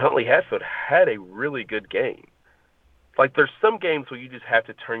 And Huntley Hatfield had a really good game. There's some games where you just have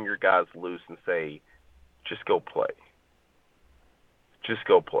to turn your guys loose and say, just go play. Just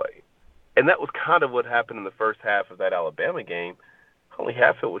go play. And that was kind of what happened in the first half of that Alabama game. Huntley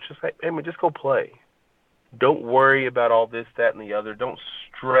Hatfield was just like, hey, man, just go play. Don't worry about all this, that, and the other. Don't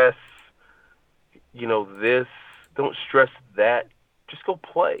stress, this. Don't stress that. Just go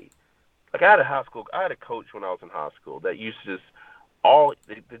play. I had a coach when I was in high school that used to just,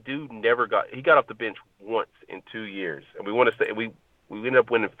 the dude he got off the bench once in 2 years. And we ended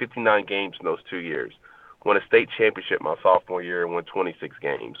up winning 59 games in those 2 years. Won a state championship my sophomore year and won 26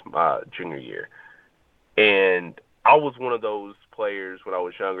 games my junior year. And I was one of those players when I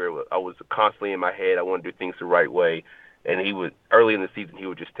was younger. I was constantly in my head. I wanted to do things the right way. And early in the season, he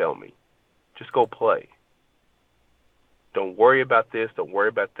would just tell me, just go play. Don't worry about this. Don't worry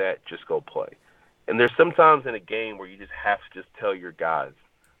about that. Just go play. And there's sometimes in a game where you just have to just tell your guys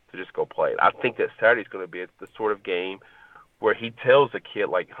to just go play. I think that Saturday's going to be the sort of game where he tells a kid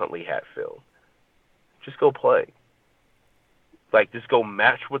like Huntley Hatfield, just go play. Just go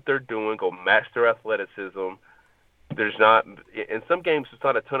match what they're doing. Go match their athleticism. There's not – in some games, there's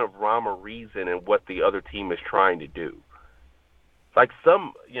not a ton of rhyme or reason in what the other team is trying to do.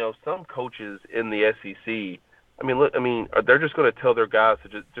 Some coaches in the SEC, they're just going to tell their guys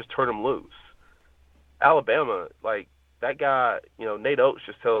to just turn them loose. Alabama, that guy, Nate Oates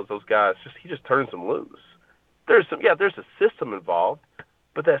just tells those guys, he just turns them loose. There's a system involved,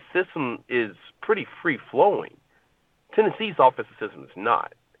 but that system is pretty free-flowing. Tennessee's offensive system is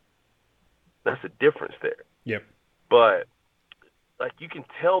not. That's the difference there. Yep. But, you can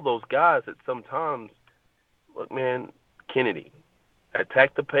tell those guys that sometimes, look, man, Kennedy,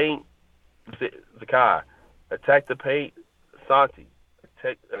 attack the paint, Zakai, attack the paint. Santi,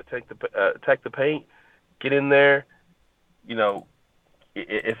 attack the paint. Get in there. You know,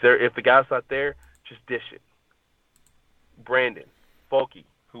 if the guy's not there, just dish it. Brandon, Folky,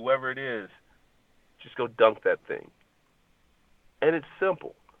 whoever it is, just go dunk that thing. And it's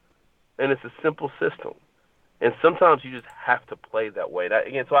simple, and it's a simple system. And sometimes you just have to play that way.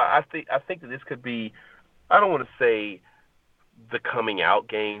 So I think that this could be, I don't want to say the coming out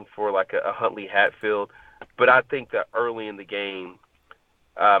game for like a Huntley Hatfield, but I think that early in the game,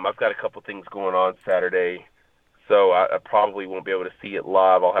 I've got a couple things going on Saturday, so I probably won't be able to see it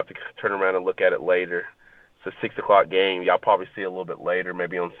live. I'll have to turn around and look at it later. It's a 6:00 game. Y'all probably see it a little bit later,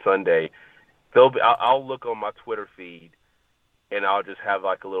 maybe on Sunday. I'll look on my Twitter feed, and I'll just have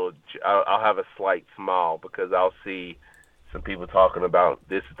like I'll have a slight smile because I'll see some people talking about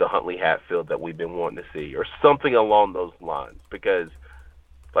this is the Huntley Hatfield that we've been wanting to see, or something along those lines. Because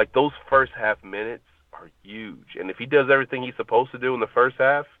like those first half minutes are huge, and if he does everything he's supposed to do in the first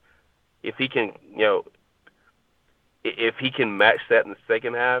half, if he can, if he can match that in the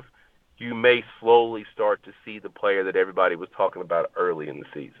second half, you may slowly start to see the player that everybody was talking about early in the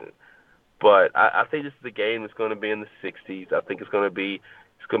season. But I think this is a game that's going to be in the 60s. I think it's going to be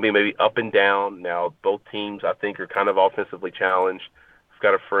maybe up and down. Now, both teams, I think, are kind of offensively challenged. I've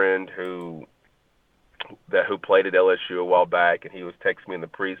got a friend who played at LSU a while back, and he was texting me in the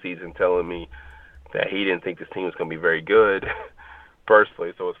preseason telling me that he didn't think this team was going to be very good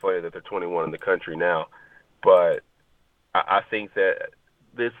personally. So it's funny that they're 21 in the country now. But I think that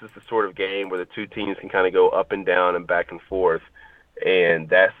this is the sort of game where the two teams can kind of go up and down and back and forth. And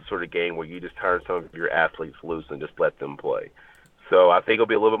that's the sort of game where you just turn some of your athletes loose and just let them play. So I think it'll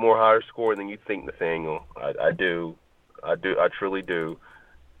be a little bit more higher scoring than you think, Nathaniel. I truly do.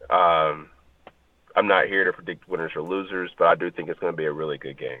 I'm not here to predict winners or losers, but I do think it's going to be a really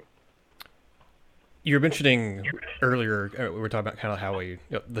good game. You were mentioning earlier, we were talking about kind of how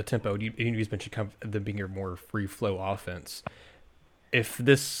the tempo. You mentioned them being a more free flow offense. If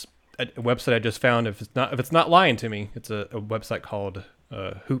this a website I just found, if it's not lying to me, it's a website called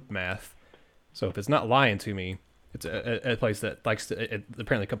Hoop Math. So if it's not lying to me, it's a place that likes to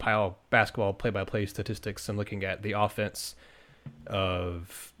apparently compile basketball play-by-play statistics and looking at the offense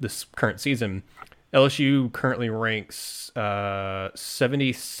of this current season. LSU currently ranks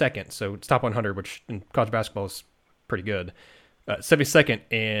 72nd, so it's top 100, which in college basketball is pretty good. 72nd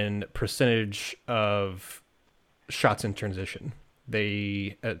in percentage of shots in transition.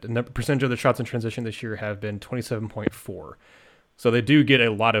 The percentage of the shots in transition this year have been 27.4. So they do get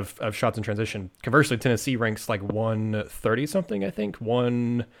a lot of shots in transition. Conversely, Tennessee ranks like 130 something, I think,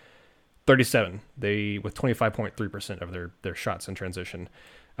 137. They with 25.3% of their shots in transition.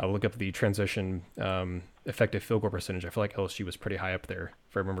 I'll look up the transition effective field goal percentage. I feel like LSU was pretty high up there,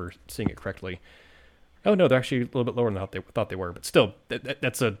 if I remember seeing it correctly. Oh no, they're actually a little bit lower than I thought they were, but still,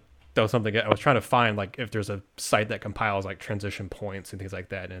 that was something I was trying to find, like if there's a site that compiles like transition points and things like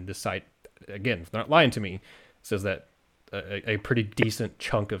that. And this site, again, if they're not lying to me, says that a pretty decent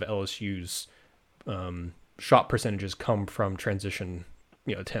chunk of LSU's shot percentages come from transition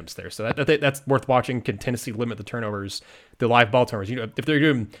attempts there. So that's worth watching. Can Tennessee limit the turnovers, the live ball turnovers? If they're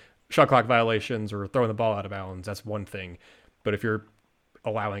doing shot clock violations or throwing the ball out of bounds, that's one thing. But if you're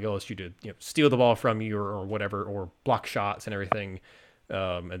allowing LSU to steal the ball from you or whatever, or block shots and everything,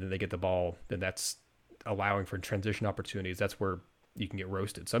 and then they get the ball, then that's allowing for transition opportunities. That's where you can get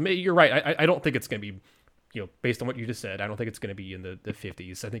roasted. So you're right. I don't think it's going to be, based on what you just said, I don't think it's going to be in the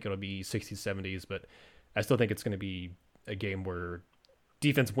 50s. I think it'll be 60s, 70s, but I still think it's going to be a game where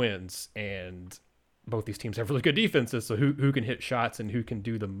defense wins, and both these teams have really good defenses. So who can hit shots and who can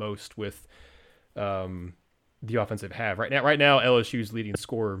do the most with the offense they have right now. LSU's leading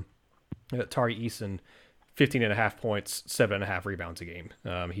scorer, Tari Eason, 15.5 points, 7.5 rebounds a game.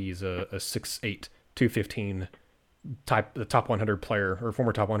 He's a 6'8", 215 the top 100 player, or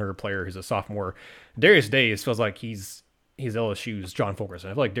former top 100 player. He's a sophomore. Darius Days feels like he's LSU's John Fulkerson.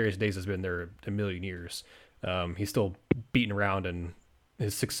 I feel like Darius Days has been there a million years. He's still beating around in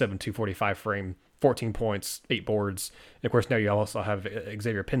his 6'7", 245 frame, 14 points, 8 boards. And of course, now you also have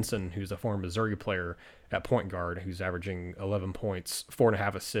Xavier Pinson, who's a former Missouri player at point guard, who's averaging 11 points,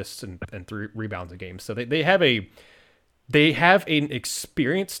 4.5 assists, and 3 rebounds a game. So they have an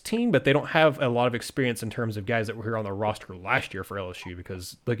experienced team, but they don't have a lot of experience in terms of guys that were here on the roster last year for LSU,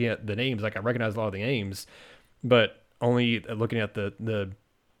 because looking at the names, like I recognize a lot of the names, but only looking at the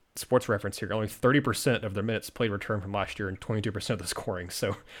sports reference here, only 30% of their minutes played returned from last year and 22% of the scoring.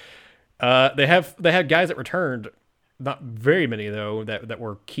 So they have guys that returned, not very many though that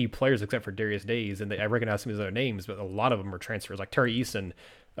were key players except for Darius Days, and I recognize some of his other names, but a lot of them are transfers. Like Terry Eason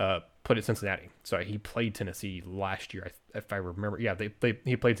played at Cincinnati, so he played Tennessee last year, if I remember. Yeah,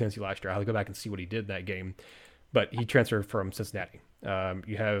 he played Tennessee last year. I'll go back and see what he did that game, but he transferred from Cincinnati.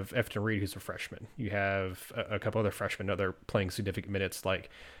 You have Efton Reed, who's a freshman. You have a couple other freshmen that are playing significant minutes, like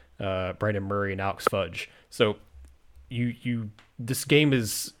Brandon Murray and Alex Fudge. So this game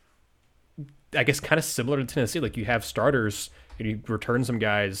is, I guess, kind of similar to Tennessee. Like, you have starters and you return some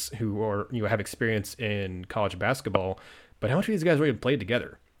guys who are, have experience in college basketball, but how much of these guys really played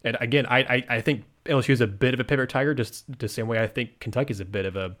together? And again, I think LSU is a bit of a paper tiger, just the same way I think Kentucky is a bit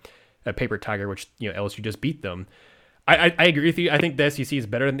of a paper tiger, which LSU just beat them. I agree with you. I think the SEC is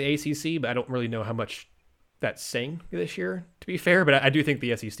better than the ACC, but I don't really know how much that's saying this year, to be fair. But I do think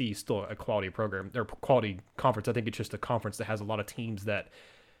the SEC is still a quality program or quality conference. I think it's just a conference that has a lot of teams that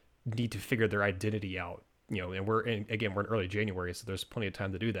need to figure their identity out, and we're in early January, so there's plenty of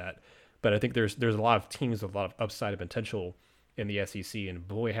time to do that. But I think there's a lot of teams with a lot of upside and potential in the SEC, and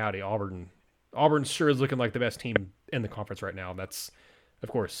boy howdy, Auburn sure is looking like the best team in the conference right now. That's, of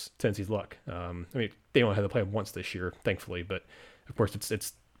course, Tennessee's luck. I mean, they only had to play them once this year, thankfully, but of course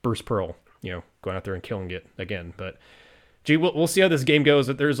it's Bruce Pearl, going out there and killing it again. But gee, we'll see how this game goes.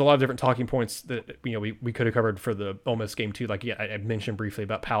 There's a lot of different talking points that we could have covered for the Ole Miss game too. Like, I mentioned briefly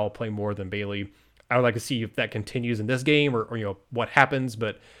about Powell playing more than Bailey. I would like to see if that continues in this game or what happens.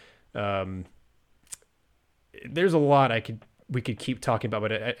 But there's a lot we could keep talking about,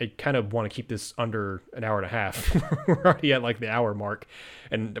 but I kind of want to keep this under an hour and a half. We're already at like the hour mark,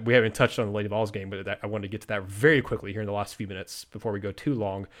 and we haven't touched on the Lady Vols game, but I wanted to get to that very quickly here in the last few minutes before we go too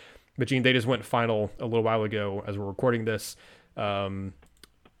long. But Gene, they just went final a little while ago as we're recording this. A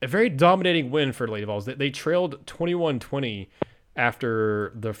very dominating win for Lady Vols. They trailed 21-20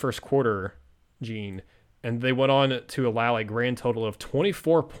 after the first quarter, Gene, and they went on to allow a grand total of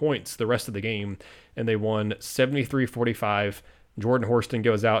 24 points the rest of the game, and they won 73-45. Jordan Horston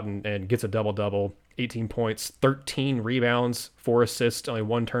goes out and gets a double-double, 18 points, 13 rebounds, 4 assists, only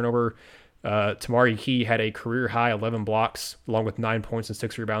 1 turnover. Tamari Key had a career-high 11 blocks, along with 9 points and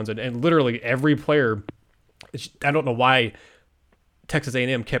 6 rebounds. And literally every player, I don't know why Texas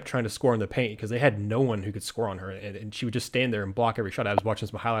A&M kept trying to score in the paint, because they had no one who could score on her, and she would just stand there and block every shot. I was watching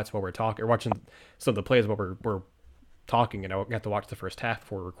some highlights while we were talking, or watching some of the plays while we're talking, and I got to watch the first half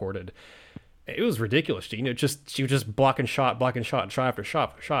before we recorded. It was ridiculous, Gene. She was just blocking shot, shot after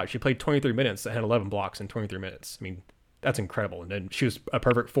shot. She played 23 minutes and had 11 blocks in 23 minutes. I mean, that's incredible. And then she was a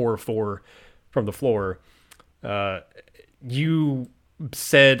perfect 4 of 4 from the floor. You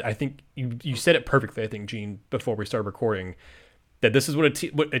said, I think you said it perfectly, I think, Gene, before we started recording, that this is what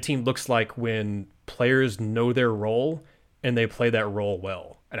a team looks like when players know their role and they play that role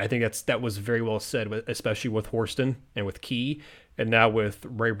well. And I think that was very well said, especially with Horston and with Key. And now with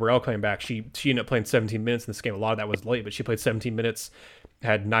Ray Burrell coming back, she ended up playing 17 minutes in this game. A lot of that was late, but she played 17 minutes,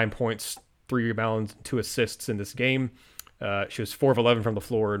 had 9 points, 3 rebounds, 2 assists in this game. She was 4 of 11 from the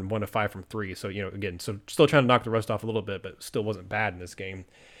floor and 1 of 5 from 3. So, again, still trying to knock the rust off a little bit, but still wasn't bad in this game.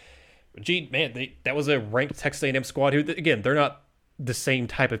 But gee, man, that was a ranked Texas A&M squad who, again, they're not the same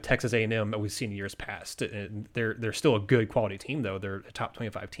type of Texas A&M that we've seen in years past. And they're still a good quality team, though. They're a top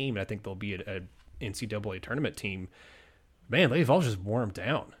 25 team, and I think they'll be an NCAA tournament team. Man, Lady Vols just wore them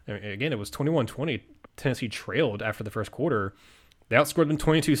down. I mean, again, it was 21-20. Tennessee trailed after the first quarter. They outscored them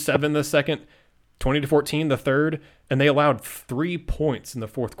 22-7 the second, 20-14 the third, and they allowed 3 points in the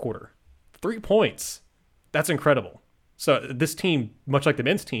fourth quarter. 3 points. That's incredible. So this team, much like the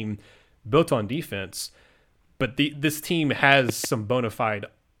men's team, built on defense, but this team has some bona fide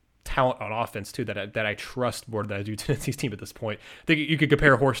talent on offense too that I trust more than I do Tennessee's team at this point. I think you could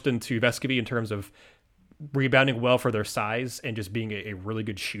compare Horston to Vescovy in terms of rebounding well for their size and just being a really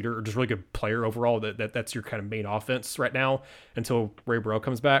good shooter or just really good player overall. That's your kind of main offense right now until Ray Burrell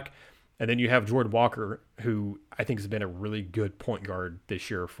comes back. And then you have Jordan Walker, who I think has been a really good point guard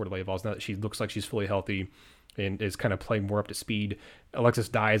this year for the Lady Vols. Now that she looks like she's fully healthy and is kind of playing more up to speed. Alexis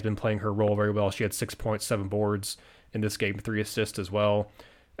Dye has been playing her role very well. She had 6 points, 7 boards in this game, 3 assists as well.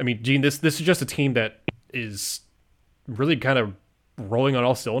 I mean, Gene, this is just a team that is really kind of rolling on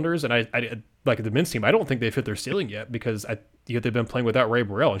all cylinders. And I like the men's team, I don't think they've hit their ceiling yet because they've been playing without Ray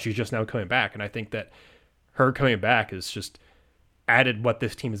Burrell, and she's just now coming back. And I think that her coming back is just added what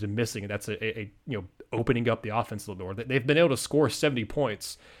this team has been missing, and that's a opening up the offense a little more. They've been able to score 70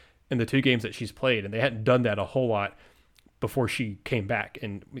 points in the 2 games that she's played, and they hadn't done that a whole lot before she came back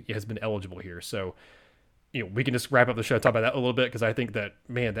and has been eligible here. So, we can just wrap up the show, talk about that a little bit, because I think that,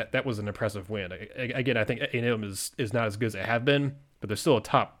 man, that was an impressive win. Again, I think A&M is not as good as they have been, but they're still a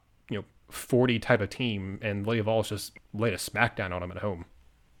top, 40 type of team, and Lady Vols just laid a smackdown on them at home.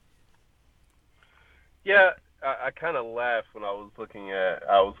 Yeah, I kind of laughed when I was looking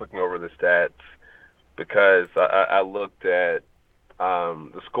over the stats because I looked at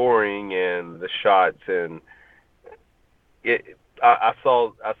the scoring and the shots, and I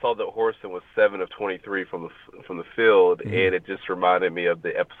saw that Horston was 7 of 23 from the field, Mm-hmm. and it just reminded me of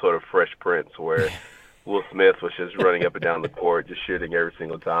the episode of Fresh Prince where Will Smith was just running up and down the court, just shooting every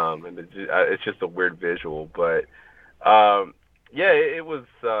single time, and it's just a weird visual. But yeah, it was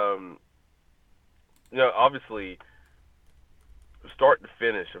obviously start to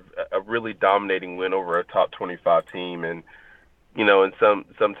finish a really dominating win over a top 25 team, and and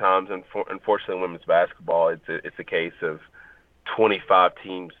sometimes unfortunately in women's basketball it's a case of 25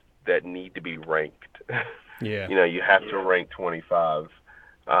 teams that need to be ranked. Yeah. You have to rank 25.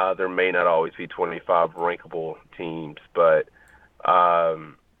 There may not always be 25 rankable teams, but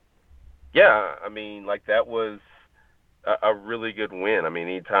yeah, I mean, like, that was a really good win. I mean,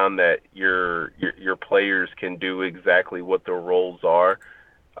 anytime that your players can do exactly what their roles are,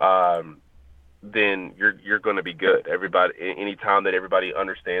 then you're going to be good. Anytime that everybody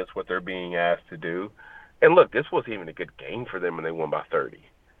understands what they're being asked to do. And look, this wasn't even a good game for them when they won by 30.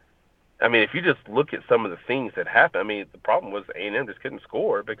 I mean, if you just look at some of the things that happened, I mean, the problem was A&M just couldn't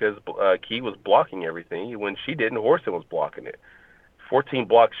score because Key was blocking everything. When she didn't, Horston was blocking it. 14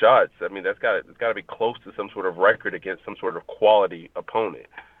 block shots. I mean, it's got to be close to some sort of record against some sort of quality opponent.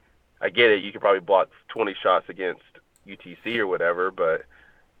 I get it. You could probably block 20 shots against UTC or whatever, but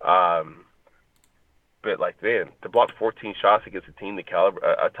like, man, to block 14 shots against a team the caliber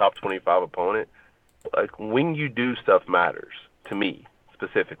a top 25 opponent, like, when you do stuff matters to me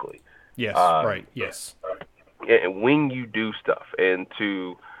specifically. Yes, right. Yes. And when you do stuff, and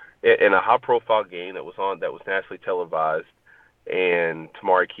in a high-profile game that was nationally televised, and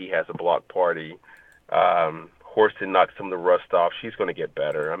Tamari Key has a block party, Horston knocks some of the rust off. She's going to get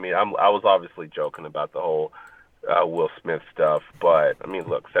better. I mean, I was obviously joking about the whole Will Smith stuff, but I mean,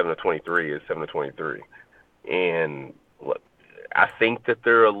 look, 7 of 23 is 7 of 23, and look, I think that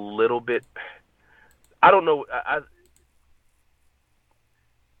they're a little bit. I don't know.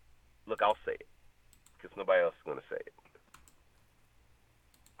 Look, I'll say it because nobody else is going to say it.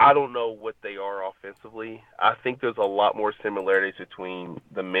 I don't know what they are offensively. I think there's a lot more similarities between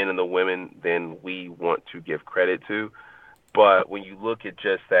the men and the women than we want to give credit to. But when you look at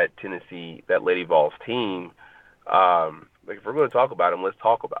just that Lady Vols team, like, if we're going to talk about them, let's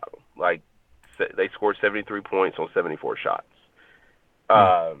talk about them. Like, they scored 73 points on 74 shots.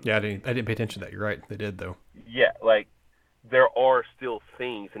 Yeah, I didn't pay attention to that. You're right. They did, though. Yeah, like, there are still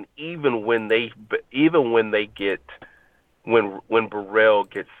things, and even when Burrell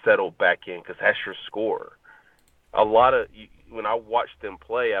gets settled back in, because that's your scorer. When I watched them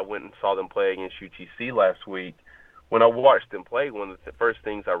play, I went and saw them play against UTC last week. When I watched them play, one of the first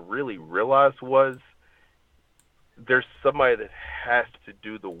things I really realized was there's somebody that has to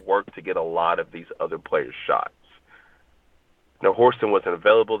do the work to get a lot of these other players' shots. Now, Horston wasn't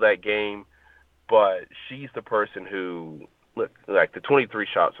available that game, but she's the person who, look, like, the 23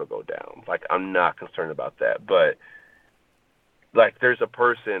 shots will go down. Like, I'm not concerned about that. But, like, there's a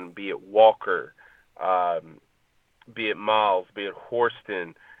person, be it Walker, be it Miles, be it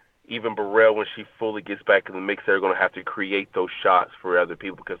Horston, even Burrell, when she fully gets back in the mix, they're going to have to create those shots for other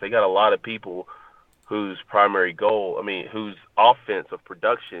people because they got a lot of people whose primary goal, whose offensive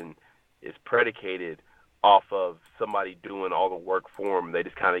production is predicated off of somebody doing all the work for them. They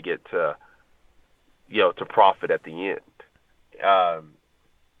just kind of get to profit at the end.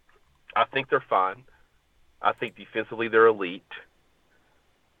 I think they're fine. I think defensively they're elite.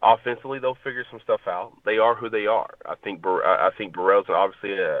 Offensively, they'll figure some stuff out. They are who they are. I think Burrell's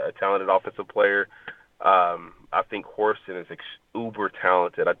obviously a talented offensive player. I think Horston is uber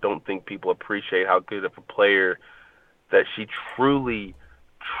talented. I don't think people appreciate how good of a player that she truly,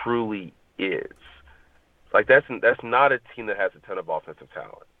 truly is. Like, that's not a team that has a ton of offensive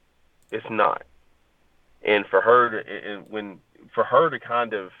talent. It's not. And for her to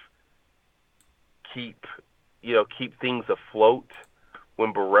kind of keep things afloat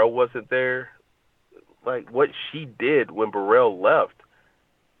when Burrell wasn't there, like what she did when Burrell left,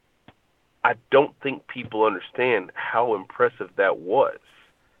 I don't think people understand how impressive that was.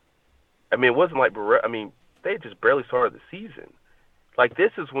 I mean, it wasn't like Burrell. I mean, they had just barely started the season. Like,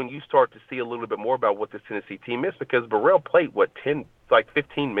 this is when you start to see a little bit more about what this Tennessee team is, because Burrell played, 15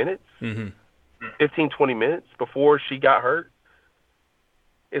 minutes? Mm-hmm. 15, 20 minutes before she got hurt.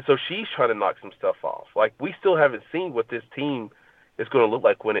 And so she's trying to knock some stuff off. Like, we still haven't seen what this team is going to look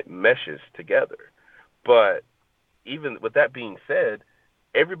like when it meshes together. But even with that being said,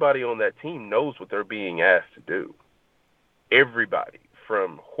 everybody on that team knows what they're being asked to do. Everybody,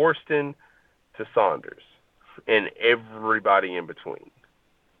 from Horston to Saunders, and everybody in between.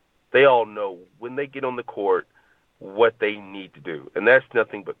 They all know when they get on the court what they need to do. And that's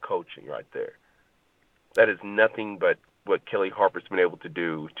nothing but coaching right there. That is nothing but what Kelly Harper's been able to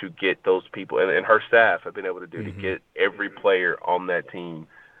do to get those people, and her staff have been able to do to get every player on that team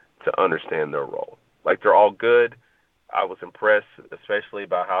to understand their role. Like, they're all good. I was impressed, especially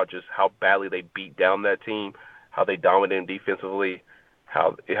by how badly they beat down that team, how they dominated defensively,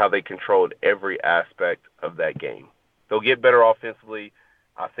 how they controlled every aspect of that game. They'll get better offensively.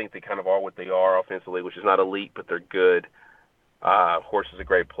 I think they kind of are what they are offensively, which is not elite, but they're good. Horse is a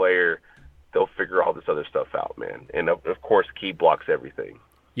great player. They'll figure all this other stuff out, man. And, of course, Key blocks everything.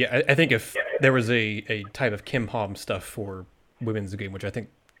 Yeah, I think if there was a type of Kim Hom stuff for women's game, which I think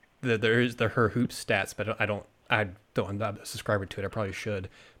there is her hoop stats, but I'm not a subscriber to it. I probably should.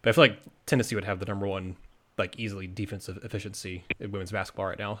 But I feel like Tennessee would have the number one, like, easily defensive efficiency in women's basketball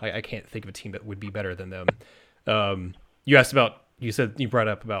right now. I can't think of a team that would be better than them. You brought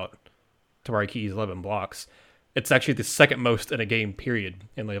up about Tamari Key's 11 blocks. It's actually the second most in a game period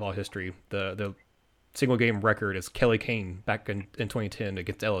in Lady Vol history. The single game record is Kelly Kane back in 2010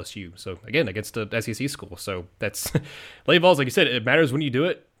 against LSU. So again, against the SEC school. So that's Lady Vols, like you said, it matters when you do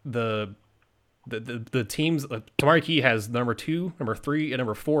it. The teams, Tamari Key has number 2, number 3, and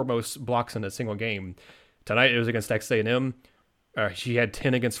number 4 most blocks in a single game. Tonight it was against Texas A&M. She had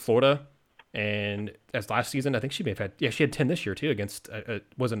 10 against Florida. And as last season, I think she may have had, she had 10 this year too against,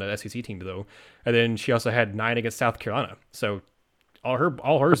 wasn't an SEC team though. And then she also had 9 against South Carolina. So all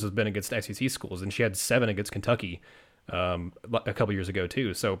hers has been against SEC schools, and she had 7 against Kentucky a couple years ago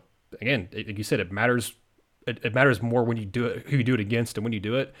too. So again, like you said, it matters. It matters more when you do it, who you do it against, and when you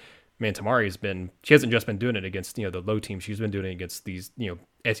do it. Man, she hasn't just been doing it against the low teams. She's been doing it against these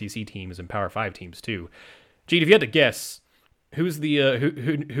SEC teams and Power 5 teams too. Gene, if you had to guess, who's the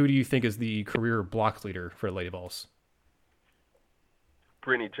who do you think is the career block leader for the Lady Vols?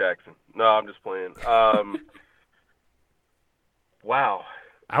 Brittany Jackson. No, I'm just playing. Wow.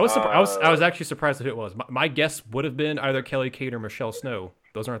 I was actually surprised at who it was. My guess would have been either Kelly Kate or Michelle Snow.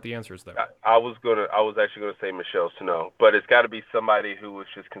 Those aren't the answers though. I was actually gonna say Michelle Snow, but it's got to be somebody who was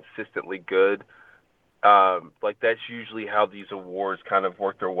just consistently good. Like, that's usually how these awards kind of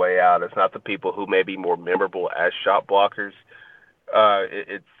work their way out. It's not the people who may be more memorable as shot blockers.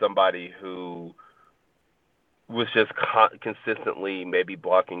 It's somebody who was just consistently maybe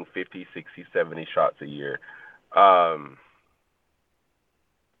blocking 50, 60, 70 shots a year.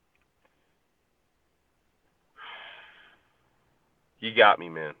 You got me,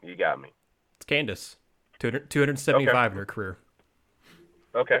 man. You got me. It's Candace. 275 in her career.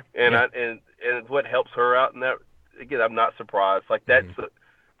 Okay. And and what helps her out in that, again, I'm not surprised. Like, that's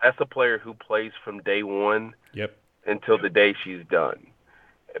a player who plays from day one until the day she's done.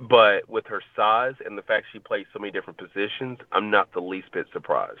 But with her size and the fact she plays so many different positions, I'm not the least bit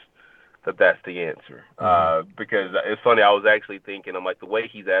surprised that that's the answer. Because it's funny, I was actually thinking, I'm like, the way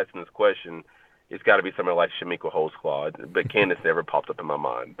he's asking this question, it's got to be somebody like Shamika Holtzclaw, but Candace never popped up in my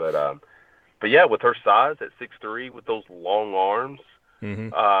mind. But yeah, with her size at 6'3", with those long arms,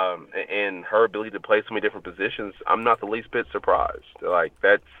 and her ability to play so many different positions, I'm not the least bit surprised. Like,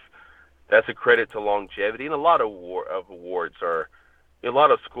 that's a credit to longevity, and a lot of awards are, a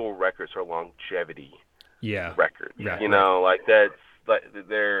lot of school records are longevity records. Yeah, like, that's like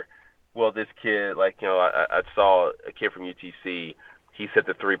this kid, like, I saw a kid from UTC. He set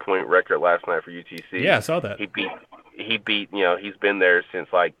the 3-point record last night for UTC. Yeah, I saw that. He beat. He's been there since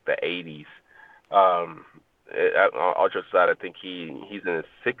like the 80s. I'll just say, I think he's in his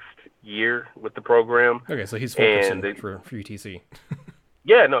 6th year with the program. Okay, so he's focusing for UTC.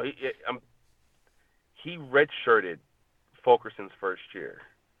 Yeah, no, he redshirted Fulkerson's first year.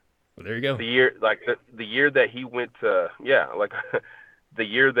 Well, there you go. The year that he went to, the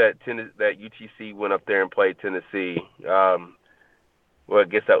year that UTC went up there and played Tennessee. Well, I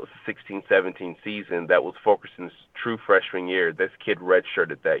guess that was the 16-17 season. That was Fulkerson's true freshman year. This kid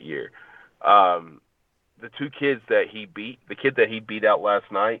redshirted that year. The 2 kids that he beat, the kid that he beat out last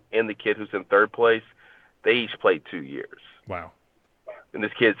night and the kid who's in 3rd place, they each played 2 years. Wow. And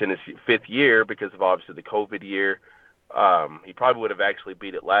this kid's in his 5th year because of obviously the COVID year. He probably would have actually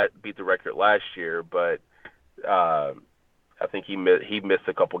beat the record last year, but I think he missed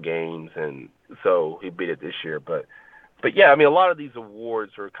a couple games, and so he beat it this year. But yeah, I mean, a lot of these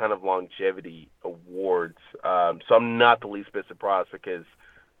awards are kind of longevity awards. So I'm not the least bit surprised because,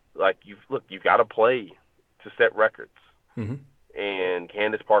 like, you've got to play to set records. And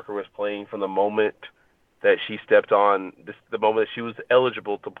Candace Parker was playing from the moment that she stepped on the moment that she was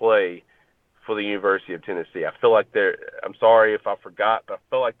eligible to play for the University of Tennessee. I feel like I'm sorry if I forgot, but I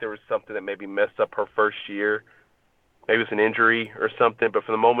feel like there was something that maybe messed up her first year. Maybe it's an injury or something, but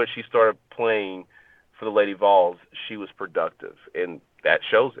from the moment she started playing for the Lady Vols, she was productive, and that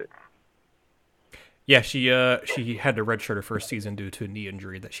shows it. Yeah, she had to redshirt her first season due to a knee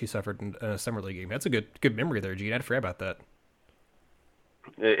injury that she suffered in a summer league game. That's a good memory there, Gene. I'd forget about that.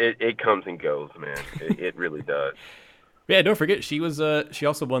 It comes and goes, man. It really does. Yeah, don't forget she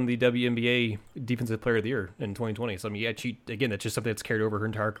also won the WNBA Defensive Player of the Year in 2020. So I mean, yeah, that's just something that's carried over her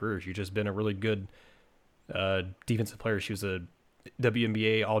entire career. She's just been a really good defensive player. She was a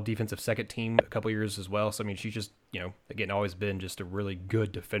WNBA All Defensive Second Team a couple years as well. So I mean, she's just again always been just a really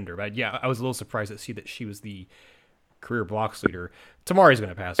good defender. But yeah, I was a little surprised to see that she was the career blocks leader. Tamari's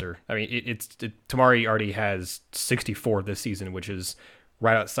going to pass her. I mean, Tamari already has 64 this season, which is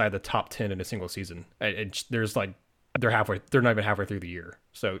right outside the top 10 in a single season. They're not even halfway through the year.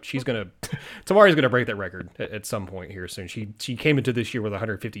 So Tamari's gonna break that record at some point here soon. She came into this year with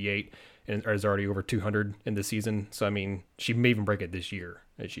 158 and is already over 200 in the season. So I mean, she may even break it this year.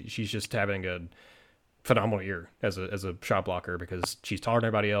 She's just having a phenomenal year as a shot blocker because she's taller than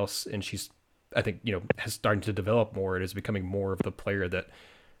everybody else, and she's, I think, has started to develop more and is becoming more of the player that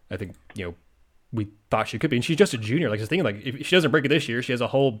I think we thought she could be. And she's just a junior. Like, I was thinking, like, if she doesn't break it this year, she has a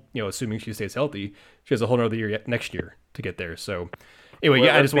whole, assuming she stays healthy, she has a whole another year next year to get there. So anyway,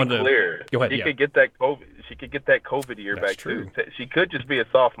 I just wanted to go ahead. She could get that COVID. She could get that COVID year back too. She could just be a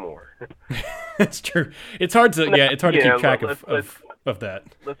sophomore. That's true. It's hard to keep track of that.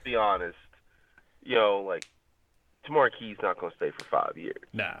 Let's be honest. Like, Tamara Key's not going to stay for 5 years.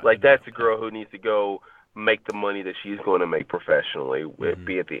 Nah. Like, that's a girl who needs to go make the money that she's going to make professionally,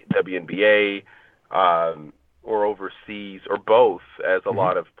 be it the WNBA, or overseas, or both, as a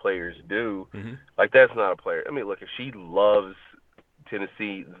lot of players do. Like, that's not a player. I mean, look, if she loves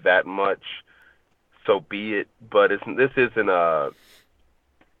Tennessee that much, so be it. But this is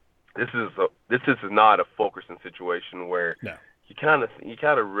not a Fulkerson situation where you kind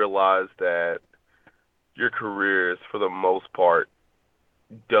of realize that your career is, for the most part,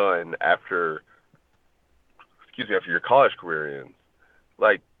 done after your college career ends.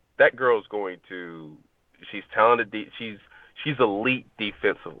 Like, that girl's she's talented. She's elite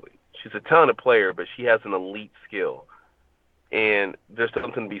defensively. She's a talented player, but she has an elite skill. And there's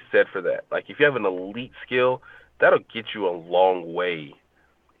something to be said for that. Like, if you have an elite skill, that'll get you a long way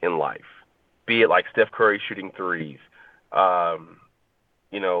in life. Be it like Steph Curry shooting threes,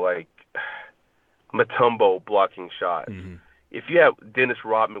 like Mutombo blocking shots. If you have Dennis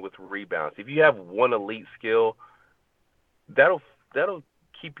Rodman with rebounds, if you have one elite skill, that'll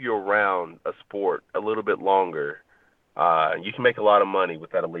keep you around a sport a little bit longer. You can make a lot of money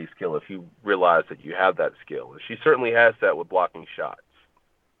with that elite skill if you realize that you have that skill. And she certainly has that with blocking shots.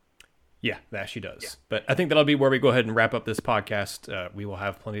 Yeah, that she does. Yeah. But I think that'll be where we go ahead and wrap up this podcast. We will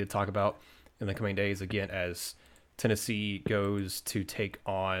have plenty to talk about in the coming days, again, as Tennessee goes to take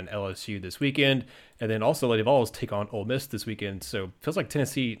on LSU this weekend, and then also Lady Vols take on Ole Miss this weekend. So it feels like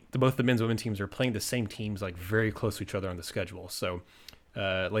Tennessee, both the men's and women's teams, are playing the same teams, like, very close to each other on the schedule. So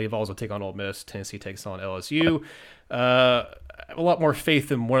Lady Vols will take on Ole Miss. Tennessee takes on LSU. A lot more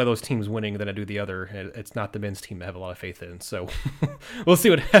faith in one of those teams winning than I do the other. It's not the men's team I have a lot of faith in. So we'll see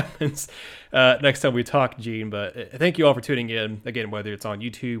what happens next time we talk, Gene. But thank you all for tuning in. Again, whether it's on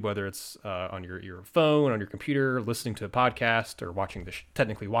YouTube, whether it's on your phone, on your computer, listening to a podcast, or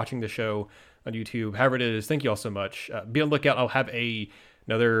technically watching the show on YouTube, however it is, thank you all so much. Be on the lookout. I'll have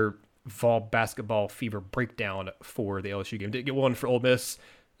another Vol basketball fever breakdown for the LSU game. Didn't get one for Ole Miss.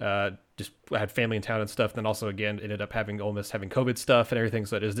 Just had family in town and stuff. Then also, again, ended up having Ole Miss having COVID stuff and everything.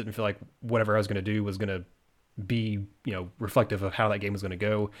 So I just didn't feel like whatever I was going to do was going to be, reflective of how that game was going to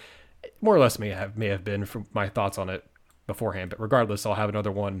go. More or less may have been from my thoughts on it beforehand. But regardless, I'll have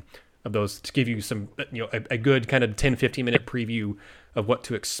another one of those to give you some, a good kind of 10, 15 minute preview of what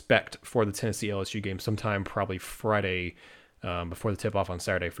to expect for the Tennessee LSU game sometime probably Friday, before the tip-off on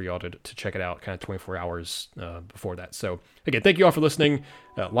Saturday, for y'all to check it out kind of 24 hours before that. So, again, thank you all for listening.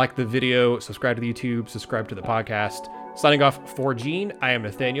 Like the video, subscribe to the YouTube, subscribe to the podcast. Signing off for Gene, I am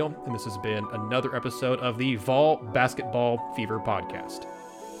Nathaniel, and this has been another episode of the Vol Basketball Fever Podcast.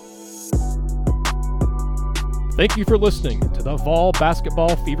 Thank you for listening to the Vol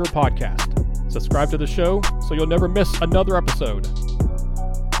Basketball Fever Podcast. Subscribe to the show so you'll never miss another episode.